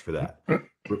so much for that.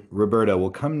 Roberta, we'll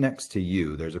come next to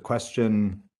you. There's a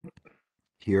question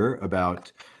here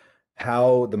about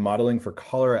how the modeling for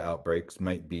cholera outbreaks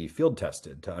might be field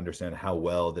tested to understand how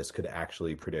well this could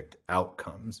actually predict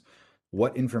outcomes.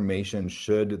 What information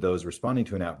should those responding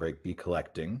to an outbreak be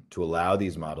collecting to allow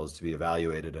these models to be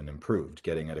evaluated and improved,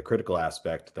 getting at a critical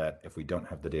aspect that if we don't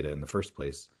have the data in the first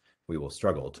place, we will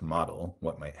struggle to model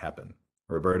what might happen.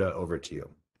 Roberta, over to you.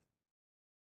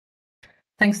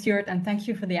 Thanks, Stuart, and thank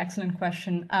you for the excellent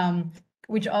question,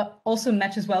 which also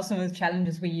matches well some of the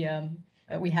challenges we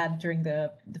had during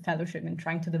the fellowship in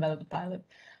trying to develop the pilot.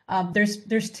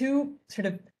 There's two sort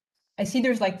of, I see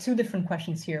there's like two different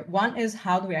questions here. One is,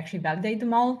 how do we actually validate the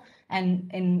model?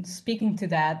 And in speaking to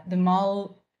that, the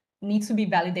model needs to be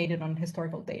validated on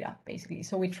historical data, basically.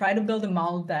 So we try to build a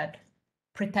model that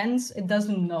pretends it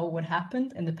doesn't know what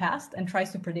happened in the past and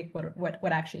tries to predict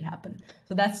what actually happened.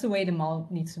 So that's the way the model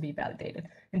needs to be validated.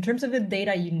 In terms of the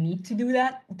data you need to do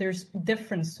that, there's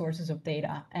different sources of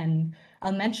data, and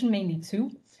I'll mention mainly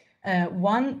two.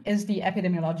 One is the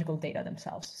epidemiological data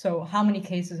themselves. So how many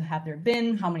cases have there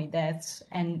been, how many deaths,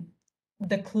 and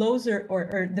the closer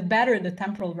or the better the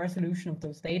temporal resolution of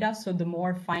those data, so the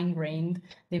more fine-grained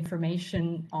the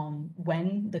information on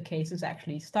when the cases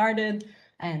actually started,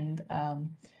 and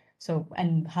So,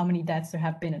 and how many deaths there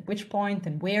have been at which point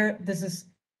and where. This is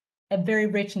a very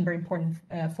rich and very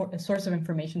important source of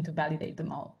information to validate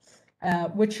them all,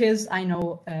 which is, I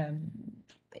know,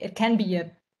 it can be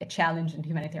a challenge in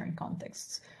humanitarian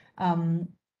contexts.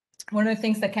 One of the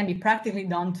things that can be practically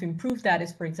done to improve that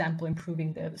is, for example,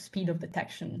 improving the speed of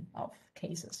detection of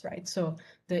cases, right? So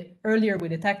the earlier we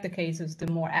detect the cases, the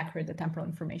more accurate the temporal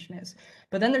information is.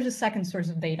 But then there's a second source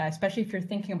of data, especially if you're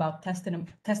thinking about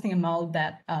testing a model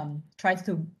that tries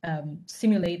to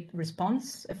simulate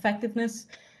response effectiveness.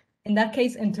 In that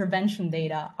case, intervention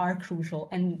data are crucial,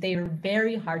 and they are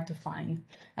very hard to find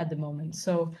at the moment.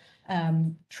 So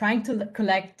trying to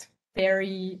collect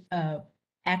very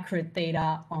accurate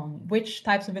data on which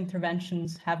types of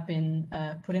interventions have been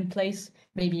put in place,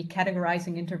 maybe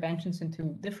categorizing interventions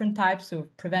into different types, so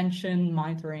prevention,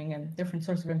 monitoring, and different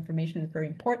sources of information is very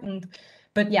important.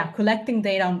 But yeah, collecting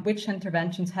data on which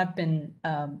interventions have been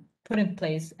put in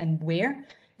place and where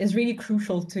is really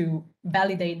crucial to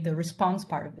validate the response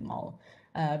part of the model.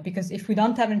 Because if we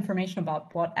don't have information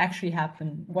about what actually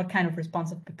happened, what kind of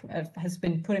response has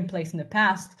been put in place in the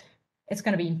past, it's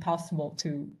going to be impossible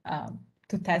to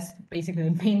test basically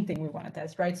the main thing we want to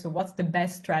test, right? So what's the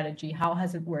best strategy? How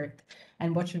has it worked?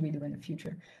 And what should we do in the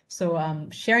future? So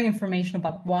sharing information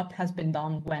about what has been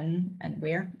done, when, and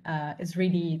where is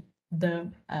really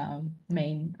the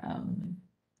main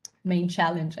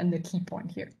challenge and the key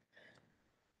point here.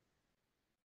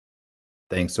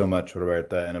 Thanks so much,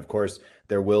 Roberta. And of course,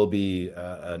 there will be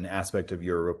an aspect of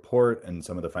your report and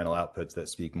some of the final outputs that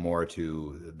speak more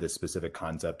to this specific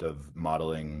concept of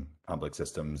modeling complex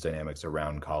systems dynamics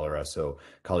around cholera. So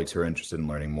colleagues who are interested in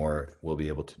learning more will be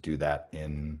able to do that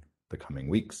in the coming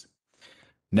weeks.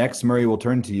 Next, Murray, we'll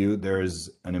turn to you. There's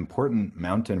an important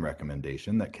mountain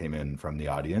recommendation that came in from the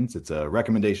audience. It's a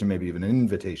recommendation, maybe even an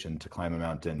invitation to climb a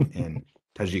mountain in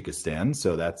Tajikistan.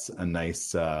 So that's a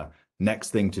nice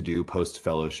next thing to do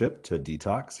post-fellowship to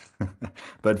detox.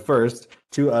 But first,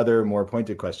 two other more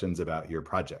pointed questions about your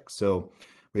project. So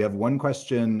we have one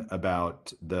question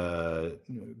about the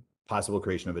possible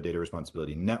creation of a data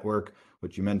responsibility network,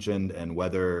 which you mentioned, and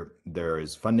whether there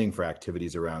is funding for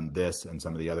activities around this and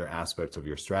some of the other aspects of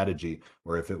your strategy,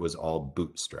 or if it was all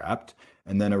bootstrapped.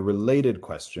 And then a related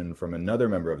question from another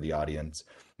member of the audience,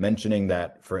 mentioning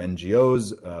that for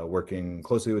NGOs working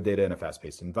closely with data in a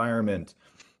fast-paced environment,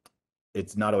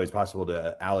 it's not always possible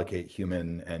to allocate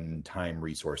human and time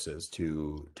resources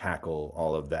to tackle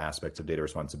all of the aspects of data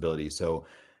responsibility. So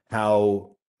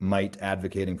how might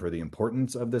advocating for the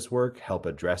importance of this work help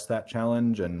address that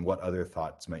challenge? And what other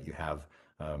thoughts might you have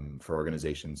for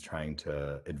organizations trying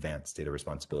to advance data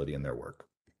responsibility in their work?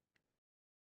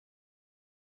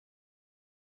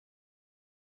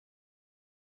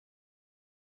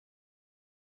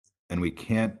 And we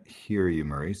can't hear you,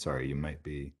 Murray. Sorry, you might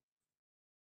be.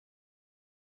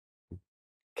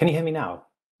 Can you hear me now?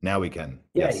 Now we can.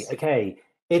 Yay, yes. Okay.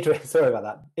 Idris, sorry about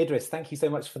that. Idris, thank you so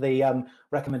much for the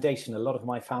recommendation. A lot of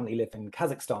my family live in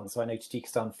Kazakhstan, so I know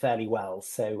Tajikistan fairly well.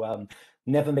 So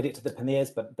never made it to the Pamirs,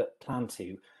 but plan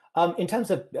to. In terms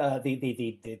of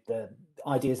the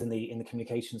ideas in the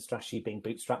communication strategy being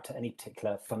bootstrapped to any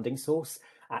particular funding source,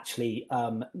 actually,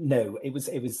 no.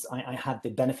 I had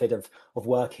the benefit of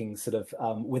working sort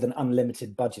of with an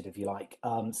unlimited budget, if you like.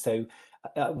 So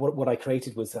what I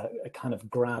created was a kind of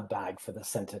grab bag for the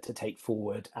centre to take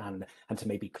forward and to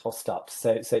maybe cost up.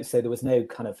 So there was no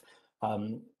kind of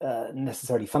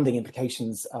necessarily funding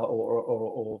implications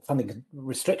or funding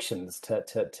restrictions to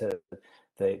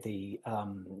the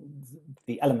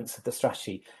elements of the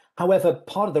strategy. However,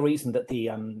 part of the reason that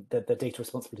the data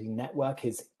responsibility network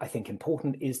is, I think,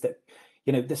 important is that,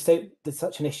 you know, there's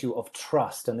such an issue of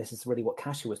trust, and this is really what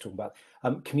Kasia was talking about.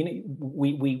 Community,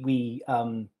 we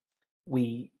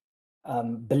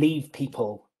believe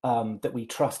people that we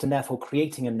trust, and therefore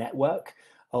creating a network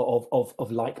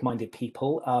of like-minded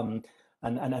people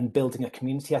and building a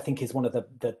community, I think, is one of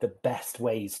the best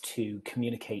ways to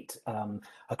communicate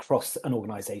across an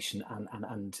organization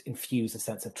and infuse a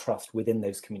sense of trust within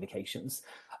those communications.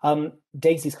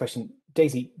 Daisy's question,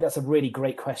 Daisy, that's a really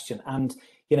great question. And,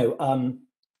 you know,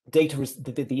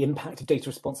 the impact of data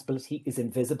responsibility is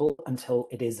invisible until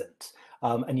it isn't.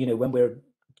 And, you know,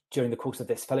 during the course of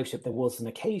this fellowship, there was an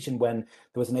occasion when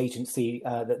there was an agency,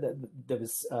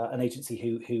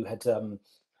 who had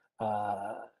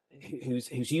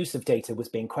whose use of data was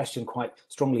being questioned quite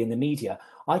strongly in the media.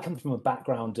 I come from a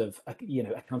background of, you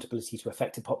know, accountability to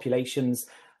affected populations,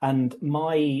 and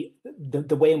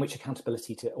the way in which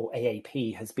accountability or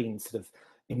AAP has been sort of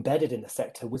embedded in the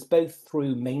sector was both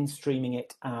through mainstreaming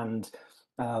it and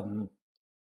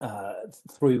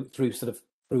through sort of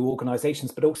through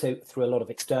organizations, but also through a lot of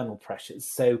external pressures.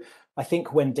 So I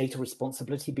think when data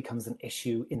responsibility becomes an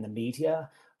issue in the media,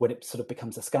 when it sort of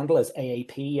becomes a scandal, as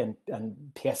AAP and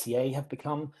PSEA have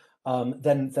become,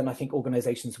 then I think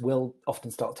organizations will often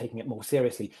start taking it more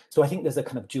seriously. So I think there's a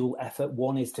kind of dual effort.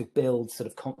 One is to build sort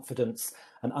of confidence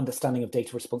and understanding of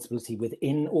data responsibility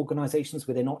within organizations,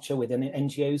 within OCHA, within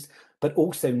NGOs, but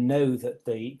also know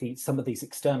that some of these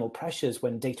external pressures,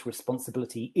 when data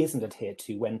responsibility isn't adhered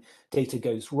to, when data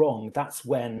goes wrong, that's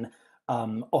when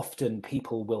often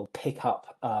people will pick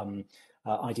up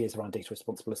ideas around data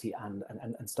responsibility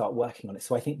and start working on it.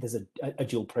 So I think there's a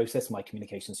dual process. My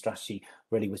communication strategy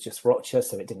really was just for OCHA,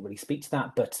 so it didn't really speak to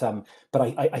that. But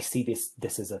I see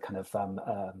this as a kind of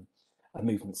a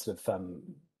movement. Sort of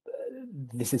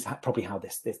this is probably how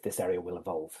this area will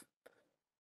evolve.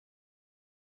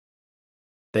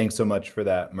 Thanks so much for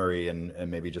that, Murray. And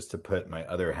maybe just to put my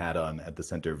other hat on at the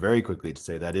center very quickly to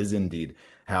say that is indeed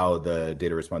how the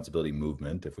data responsibility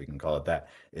movement, if we can call it that,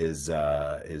 is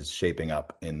shaping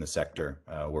up in the sector.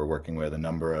 We're working with a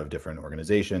number of different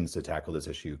organizations to tackle this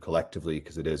issue collectively,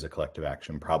 because it is a collective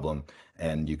action problem.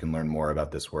 And you can learn more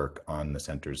about this work on the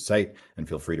center's site, and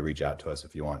feel free to reach out to us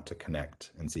if you want to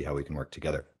connect and see how we can work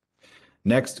together.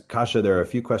 Next, Kasia, there are a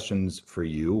few questions for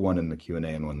you, one in the Q&A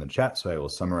and one in the chat, so I will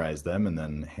summarize them and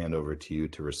then hand over to you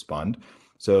to respond.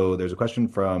 So there's a question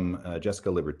from Jessica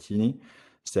Libertini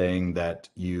saying that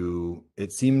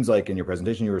it seems like in your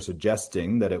presentation you were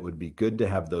suggesting that it would be good to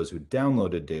have those who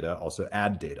downloaded data also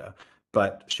add data,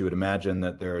 but she would imagine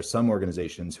that there are some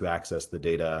organizations who access the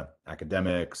data,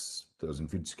 academics, those in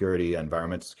food security,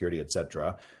 environmental security,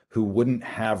 etc., who wouldn't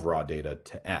have raw data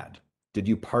to add. Did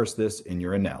you parse this in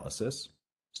your analysis?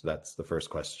 So that's the first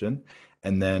question.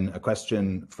 And then a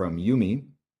question from Yumi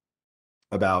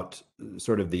about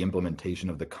sort of the implementation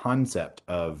of the concept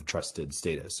of trusted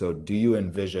status. So do you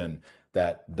envision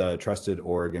that the Trusted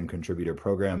Oregon Contributor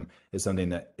Program is something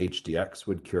that HDX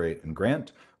would curate and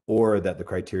grant, or that the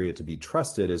criteria to be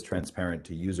trusted is transparent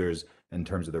to users in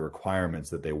terms of the requirements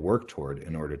that they work toward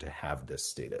in order to have this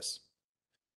status?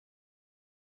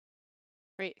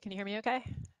 Great, can you hear me okay?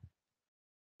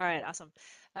 All right, awesome.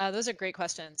 Those are great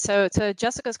questions. So to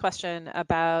Jessica's question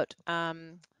about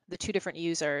the two different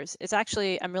users, it's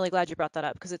actually, I'm really glad you brought that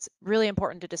up, because it's really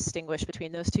important to distinguish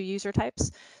between those two user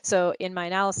types. So in my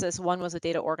analysis, one was a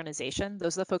data organization.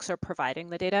 Those are the folks who are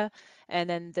providing the data. And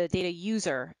then the data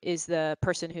user is the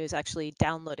person who's actually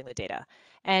downloading the data.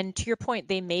 And to your point,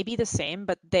 they may be the same,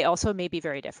 but they also may be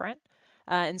very different.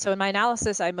 And so in my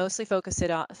analysis, I mostly focused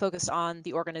on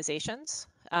the organizations.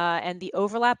 And the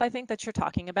overlap, I think, that you're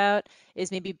talking about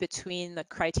is maybe between the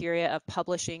criteria of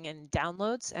publishing and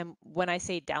downloads. And when I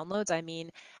say downloads, I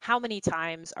mean how many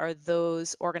times are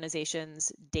those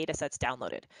organizations' data sets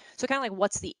downloaded? So kind of like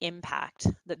what's the impact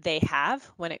that they have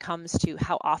when it comes to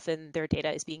how often their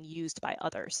data is being used by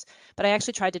others. But I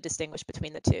actually tried to distinguish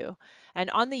between the two. And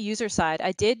on the user side,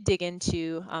 I did dig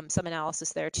into some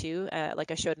analysis there too,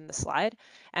 like I showed in the slide.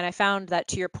 And I found that,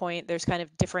 to your point, there's kind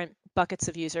of different buckets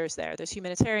of users there. There's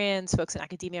humanitarians, folks in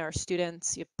academia or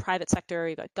students, you have private sector,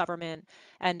 you've got government.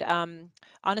 And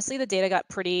honestly, the data got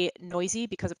pretty noisy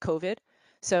because of COVID.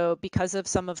 So because of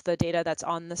some of the data that's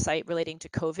on the site relating to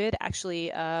COVID,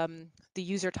 actually the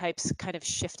user types kind of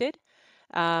shifted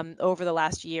over the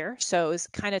last year. So it was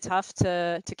kind of tough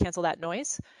to cancel that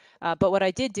noise. But what I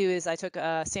did do is I took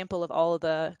a sample of all of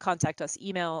the contact us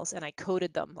emails and I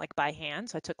coded them like by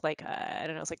hand. So I took like, I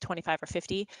don't know, it was like 25 or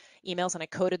 50 emails and I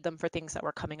coded them for things that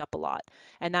were coming up a lot.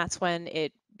 And that's when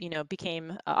it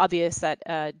became obvious that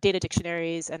data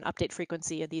dictionaries and update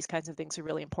frequency and these kinds of things are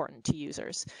really important to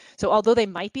users. So although they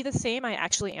might be the same, I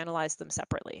actually analyzed them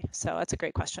separately. So that's a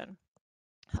great question.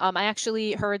 I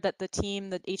actually heard that the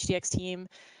HDX team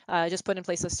just put in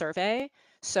place a survey.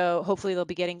 So hopefully they'll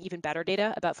be getting even better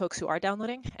data about folks who are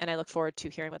downloading, and I look forward to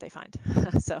hearing what they find.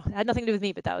 So it had nothing to do with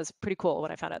me, but that was pretty cool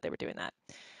when I found out they were doing that.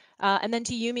 And then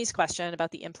to Yumi's question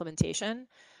about the implementation,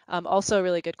 also a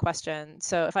really good question.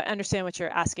 So if I understand what you're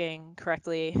asking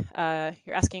correctly,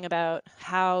 you're asking about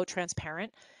how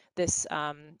transparent this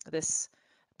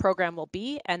program will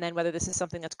be, and then whether this is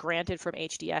something that's granted from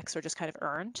HDX or just kind of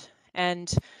earned.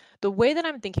 And the way that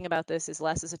I'm thinking about this is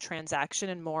less as a transaction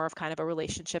and more of kind of a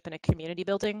relationship and a community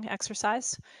building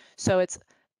exercise. So it's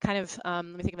kind of, let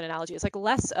me think of an analogy. It's like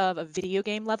less of a video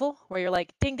game level where you're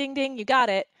like, ding, ding, ding, you got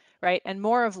it, right? And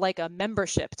more of like a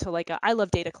membership to like a I Love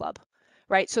Data Club,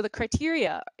 right? So the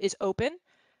criteria is open,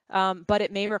 but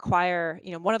it may require,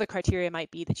 one of the criteria might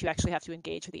be that you actually have to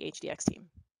engage with the HDX team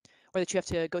or that you have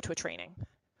to go to a training,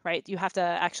 right? You have to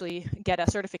actually get a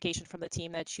certification from the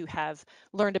team that you have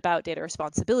learned about data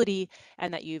responsibility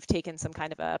and that you've taken some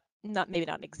kind of a, maybe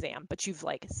not an exam, but you've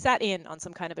like sat in on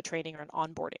some kind of a training or an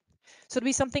onboarding. So it'd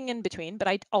be something in between, but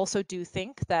I also do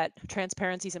think that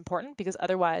transparency is important, because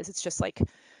otherwise it's just like,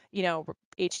 you know,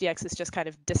 HDX is just kind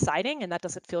of deciding, and that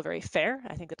doesn't feel very fair.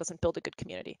 I think that doesn't build a good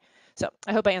community. So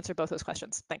I hope I answered both those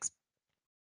questions. Thanks.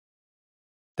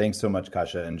 Thanks so much,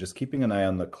 Kasia. And just keeping an eye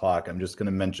on the clock, I'm just going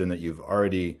to mention that you've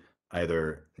already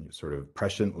either sort of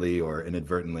presciently or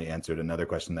inadvertently answered another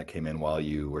question that came in while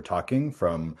you were talking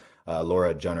from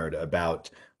Laura Garrard about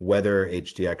whether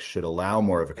HDX should allow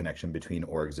more of a connection between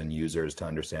orgs and users to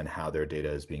understand how their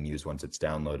data is being used once it's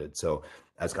downloaded. So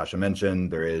as Kasia mentioned,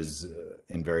 there is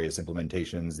in various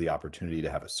implementations the opportunity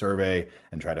to have a survey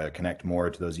and try to connect more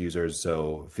to those users.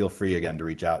 So feel free again to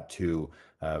reach out to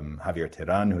Javier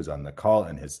Terán, who's on the call,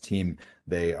 and his team.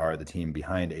 They are the team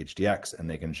behind HDX, and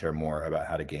they can share more about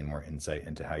how to gain more insight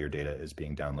into how your data is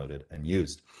being downloaded and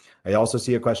used. I also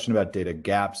see a question about data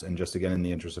gaps, and just again, in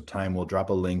the interest of time, we'll drop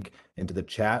a link into the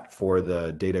chat for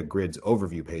the data grids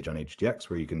overview page on HDX,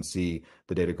 where you can see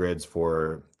the data grids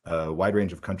for a wide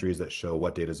range of countries that show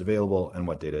what data is available and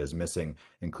what data is missing,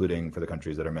 including for the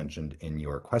countries that are mentioned in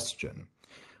your question.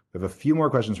 We have a few more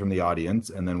questions from the audience,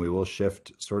 and then we will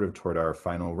shift sort of toward our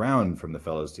final round from the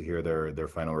fellows to hear their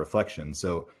final reflections.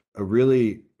 So a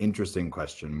really interesting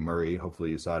question, Murray, hopefully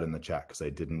you saw it in the chat because I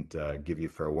didn't give you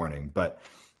fair warning, but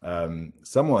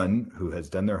someone who has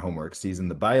done their homework sees in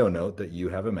the bio note that you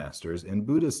have a master's in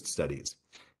Buddhist studies.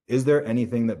 Is there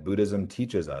anything that Buddhism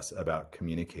teaches us about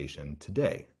communication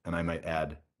today? And I might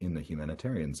add, in the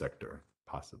humanitarian sector,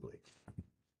 possibly.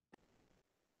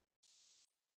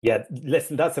 Yeah,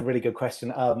 listen, that's a really good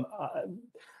question.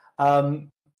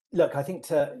 Look, I think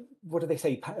what do they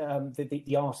say?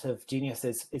 The art of genius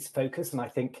is focus, and I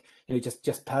think, you know,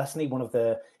 just personally, one of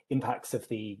the impacts of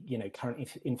the current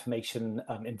information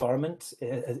environment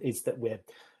is that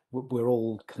we're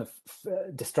all kind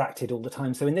of distracted all the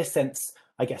time. So in this sense,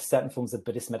 I guess certain forms of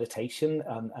Buddhist meditation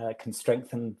can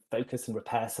strengthen focus and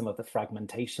repair some of the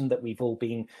fragmentation that we've all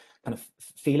been kind of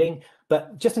feeling.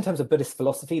 But just in terms of Buddhist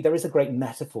philosophy, there is a great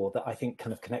metaphor that I think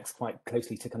kind of connects quite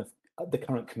closely to kind of the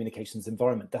current communications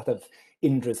environment, that of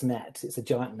Indra's net. It's a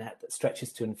giant net that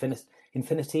stretches to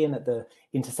infinity, and at the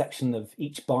intersection of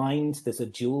each bind, there's a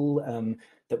jewel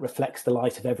that reflects the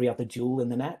light of every other jewel in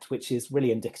the net, which is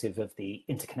really indicative of the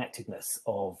interconnectedness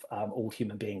of all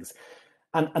human beings.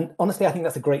 And honestly, I think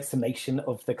that's a great summation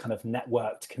of the kind of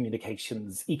networked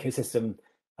communications ecosystem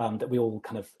that we all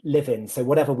kind of live in. So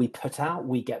whatever we put out,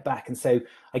 we get back. And so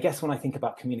I guess when I think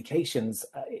about communications,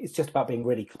 it's just about being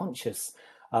really conscious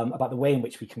about the way in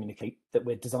which we communicate, that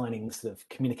we're designing sort of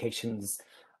communications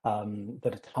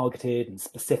that are targeted and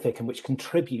specific and which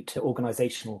contribute to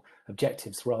organizational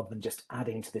objectives rather than just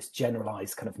adding to this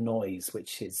generalized kind of noise,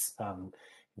 which is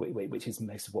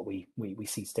most of what we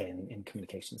see today in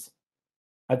communications.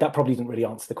 That probably didn't really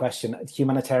answer the question.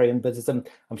 Humanitarian Buddhism,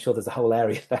 I'm sure there's a whole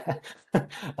area there.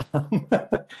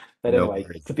 But anyway,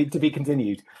 to be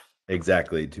continued.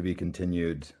 Exactly, to be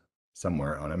continued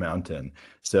somewhere on a mountain.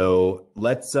 So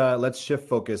let's shift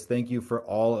focus. Thank you for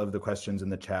all of the questions in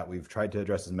the chat. We've tried to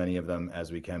address as many of them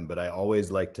as we can, but I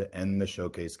always like to end the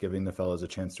showcase giving the fellows a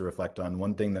chance to reflect on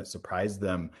one thing that surprised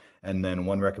them, and then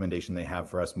one recommendation they have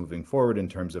for us moving forward in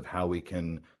terms of how we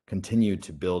can continue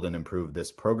to build and improve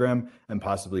this program and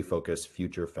possibly focus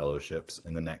future fellowships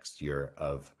in the next year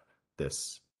of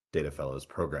this Data Fellows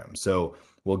program. So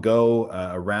we'll go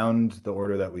around the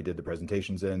order that we did the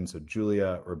presentations in. So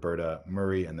Julia, Roberta,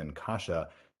 Murray, and then Kasia,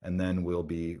 and then we'll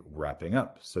be wrapping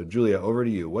up. So Julia, over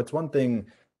to you. What's one thing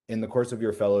in the course of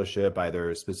your fellowship,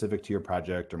 either specific to your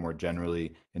project or more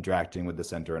generally interacting with the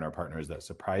center and our partners, that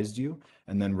surprised you?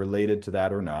 And then related to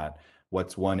that or not,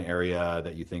 what's one area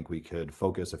that you think we could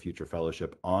focus a future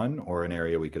fellowship on, or an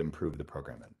area we could improve the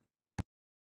program in?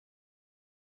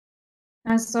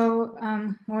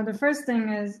 Well, the first thing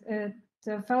is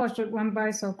the fellowship went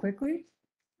by so quickly,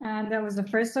 and that was the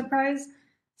first surprise.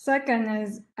 Second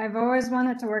is I've always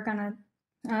wanted to work on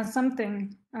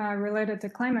something related to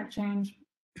climate change,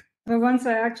 but once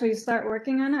I actually start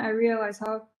working on it, I realize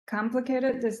how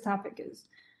complicated this topic is.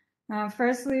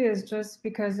 Firstly is just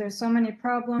because there's so many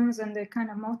problems and they kind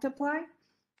of multiply.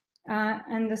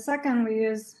 And the secondly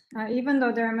is even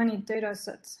though there are many data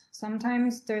sets,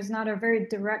 sometimes there's not a very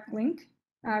direct link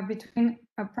between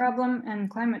a problem and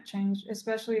climate change,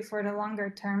 especially for the longer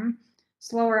term,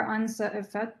 slower onset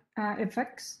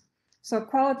effects. So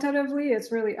qualitatively,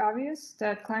 it's really obvious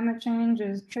that climate change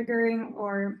is triggering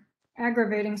or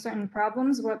aggravating certain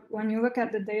problems, but when you look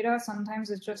at the data,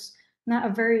 sometimes it's just not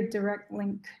a very direct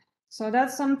link. So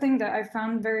that's something that I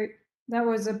found that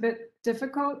was a bit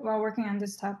difficult while working on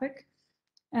this topic.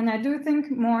 And I do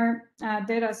think more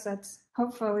data sets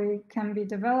hopefully can be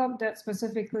developed that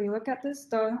specifically look at this,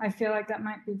 though I feel like that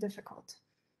might be difficult.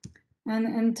 And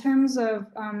in terms of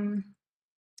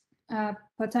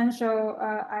potential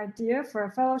idea for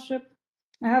a fellowship,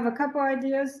 I have a couple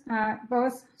ideas,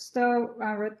 both still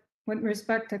with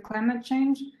respect to climate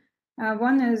change.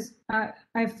 One is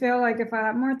I feel like if I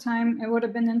had more time, it would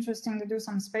have been interesting to do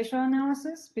some spatial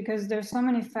analysis, because there's so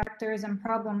many factors and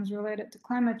problems related to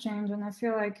climate change. And I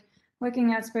feel like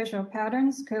looking at spatial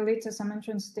patterns could lead to some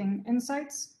interesting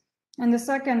insights. And the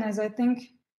second is, I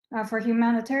think for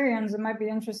humanitarians, it might be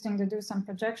interesting to do some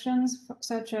projections,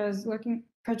 such as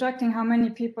projecting how many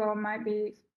people might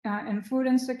be in food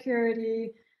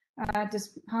insecurity,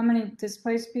 how many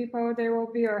displaced people there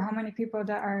will be, or how many people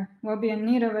that will be in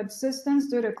need of assistance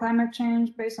due to climate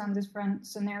change based on different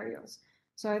scenarios.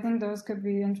 So I think those could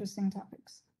be interesting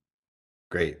topics.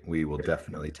 Great. We will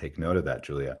definitely take note of that,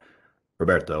 Julia.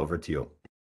 Roberta, over to you.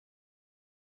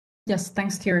 Yes,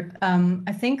 thanks, Stuart.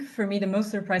 I think for me, the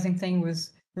most surprising thing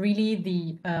was really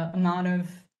the amount of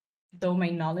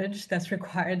domain knowledge that's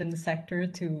required in the sector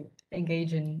to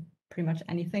engage in pretty much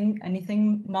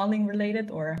anything modeling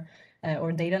related or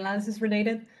data analysis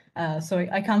related. So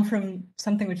I come from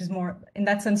something which is more, in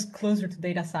that sense, closer to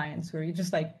data science, where you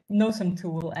just like know some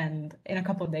tool and in a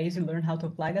couple of days you learn how to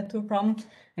apply that to a problem.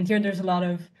 And here there's a lot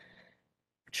of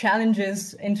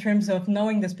challenges in terms of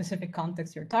knowing the specific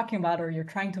context you're talking about or you're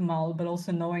trying to model, but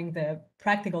also knowing the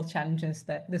practical challenges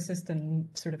that the system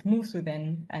sort of moves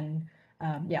within, and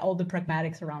yeah, all the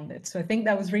pragmatics around it. So I think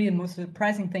that was really the most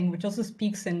surprising thing, which also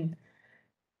speaks in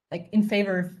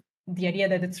favor of the idea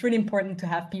that it's really important to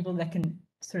have people that can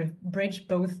sort of bridge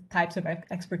both types of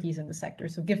expertise in the sector.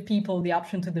 So give people the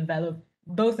option to develop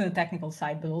both on the technical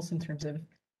side, but also in terms of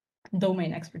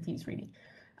domain expertise, really.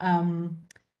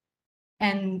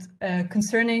 And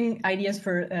concerning ideas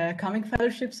for comic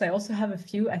fellowships, I also have a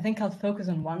few. I think I'll focus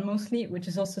on one mostly, which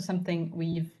is also something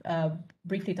we've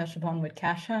briefly touched upon with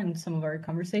Kasia in some of our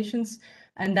conversations.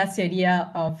 And that's the idea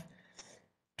of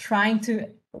trying to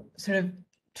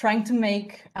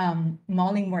make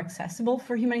modeling more accessible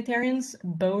for humanitarians,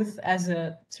 both as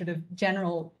a sort of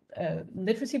general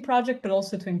literacy project, but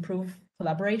also to improve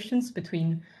collaborations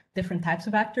between different types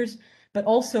of actors. But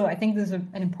also, I think there's an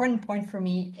important point for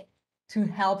me to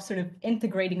help sort of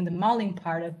integrating the modeling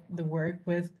part of the work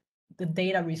with the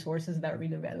data resources that are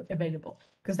really available.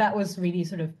 Because that was really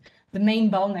sort of the main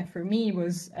bottleneck for me,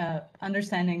 was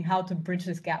understanding how to bridge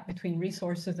this gap between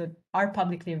resources that are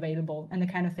publicly available and the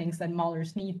kind of things that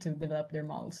modelers need to develop their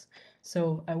models.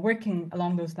 So working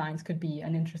along those lines could be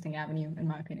an interesting avenue, in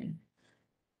my opinion.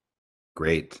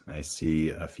 Great. I see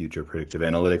a future predictive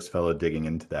analytics fellow digging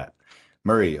into that.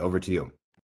 Murray, over to you.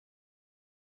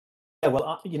 Yeah,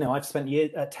 well, I've spent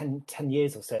 10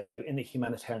 years or so in the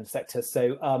humanitarian sector.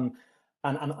 So,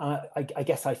 I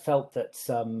guess I felt that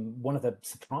one of the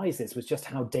surprises was just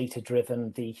how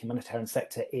data-driven the humanitarian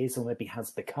sector is, or maybe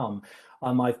has become.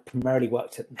 I've primarily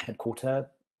worked at headquarter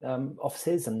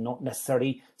offices and not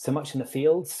necessarily so much in the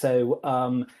field. So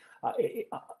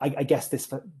I guess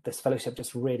this fellowship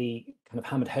just really kind of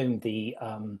hammered home the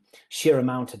sheer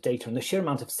amount of data and the sheer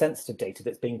amount of sensitive data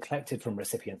that's being collected from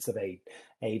recipients of aid,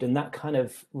 and that kind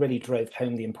of really drove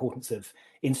home the importance of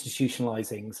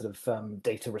institutionalizing sort of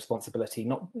data responsibility,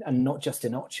 not just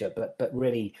in OCHA, but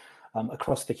really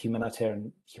across the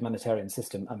humanitarian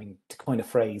system. I mean, to coin a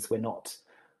phrase, we're not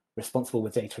responsible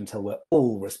with data until we're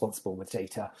all responsible with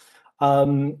data.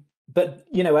 But,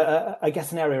 I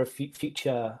guess an area of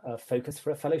future focus for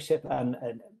a fellowship, and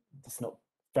it's not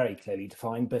very clearly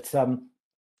defined, but,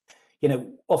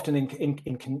 often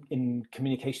in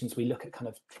communications, we look at kind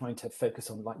of trying to focus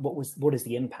on like, what is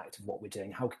the impact of what we're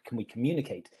doing? How can we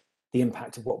communicate the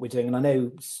impact of what we're doing? And I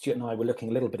know Stuart and I were looking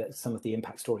a little bit at some of the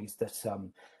impact stories that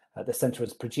the centre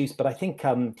has produced, but I think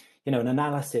an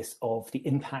analysis of the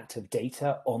impact of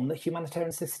data on the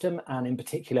humanitarian system, and in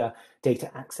particular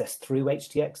data access through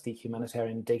HDX, the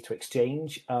Humanitarian Data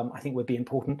Exchange, I think would be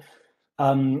important.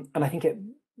 And I think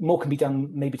more can be done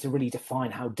maybe to really define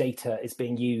how data is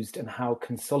being used and how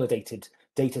consolidated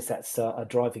data sets are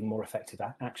driving more effective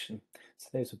action. So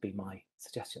those would be my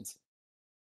suggestions.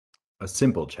 A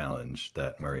simple challenge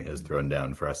that Murray has thrown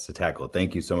down for us to tackle.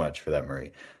 Thank you so much for that,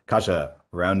 Murray. Kasia,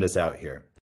 round us out here.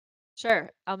 Sure,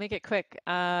 I'll make it quick.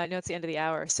 I know it's the end of the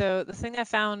hour. So the thing I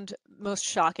found most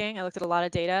shocking, I looked at a lot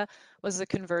of data, was the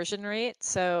conversion rate.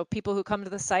 So people who come to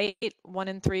the site, 1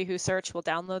 in 3 who search will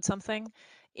download something.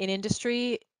 In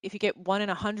industry, if you get 1 in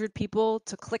 100 people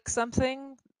to click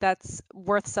something, that's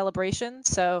worth celebration.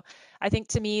 So I think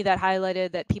to me that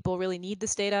highlighted that people really need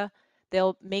this data.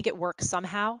 They'll make it work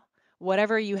somehow.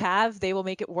 Whatever you have, they will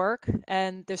make it work.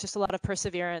 And there's just a lot of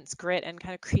perseverance, grit, and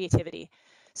kind of creativity.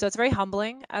 So it's very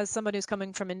humbling as someone who's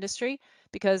coming from industry,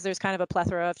 because there's kind of a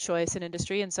plethora of choice in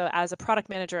industry. And so as a product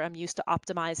manager, I'm used to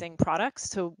optimizing products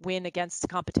to win against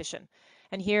competition.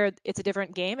 And here it's a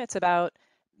different game. It's about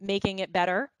making it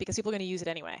better because people are going to use it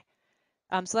anyway.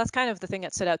 So that's kind of the thing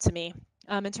that stood out to me.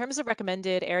 In terms of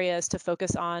recommended areas to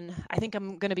focus on, I think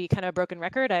I'm going to be kind of a broken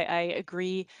record. I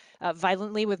agree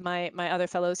violently with my other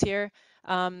fellows here.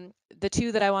 The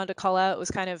two that I wanted to call out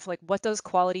was kind of like, what does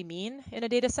quality mean in a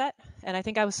data set? And I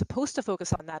think I was supposed to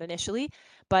focus on that initially,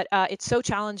 but it's so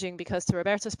challenging because, to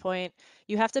Roberta's point,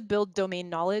 you have to build domain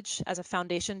knowledge as a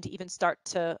foundation to even start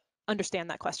to understand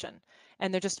that question.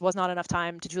 And there just was not enough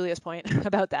time, to Julia's point,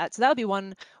 about that. So that would be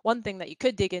one thing that you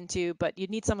could dig into, but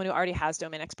you'd need someone who already has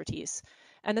domain expertise.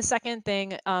 And the second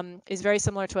thing is very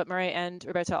similar to what Murray and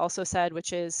Roberta also said,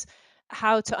 which is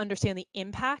how to understand the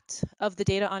impact of the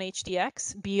data on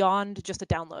HDX beyond just a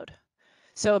download.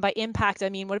 So by impact, I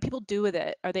mean, what do people do with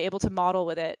it? Are they able to model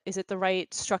with it? Is it the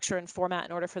right structure and format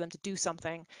in order for them to do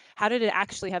something? How did it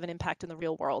actually have an impact in the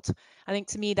real world? I think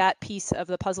to me, that piece of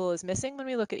the puzzle is missing when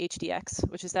we look at HDX,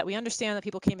 which is that we understand that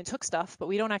people came and took stuff, but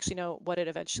we don't actually know what it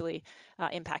eventually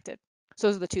impacted. So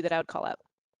those are the two that I would call out.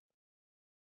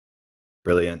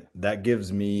 Brilliant. That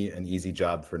gives me an easy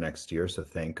job for next year. So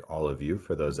thank all of you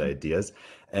for those ideas.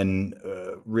 And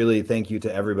really thank you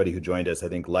to everybody who joined us. I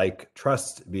think, like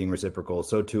trust being reciprocal,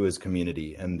 so too is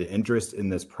community. And the interest in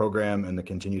this program and the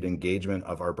continued engagement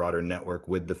of our broader network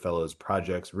with the Fellows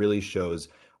projects really shows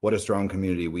what a strong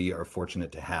community we are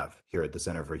fortunate to have here at the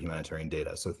Center for Humanitarian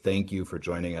Data. So thank you for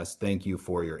joining us. Thank you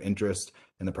for your interest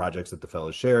in the projects that the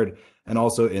Fellows shared, and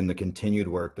also in the continued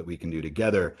work that we can do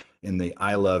together in the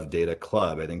I Love Data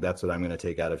Club. I think that's what I'm going to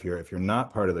take out of here. If you're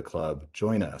not part of the club,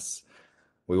 join us.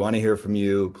 We want to hear from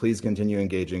you. Please continue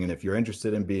engaging. And if you're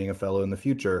interested in being a fellow in the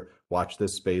future, watch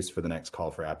this space for the next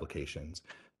call for applications.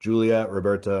 Julia,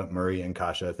 Roberta, Murray, and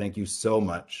Kasia, thank you so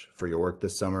much for your work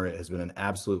this summer. It has been an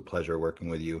absolute pleasure working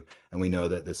with you. And we know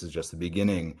that this is just the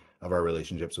beginning of our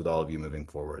relationships with all of you moving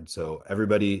forward. So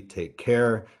everybody take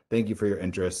care. Thank you for your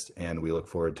interest, and we look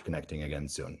forward to connecting again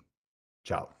soon.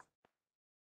 Ciao.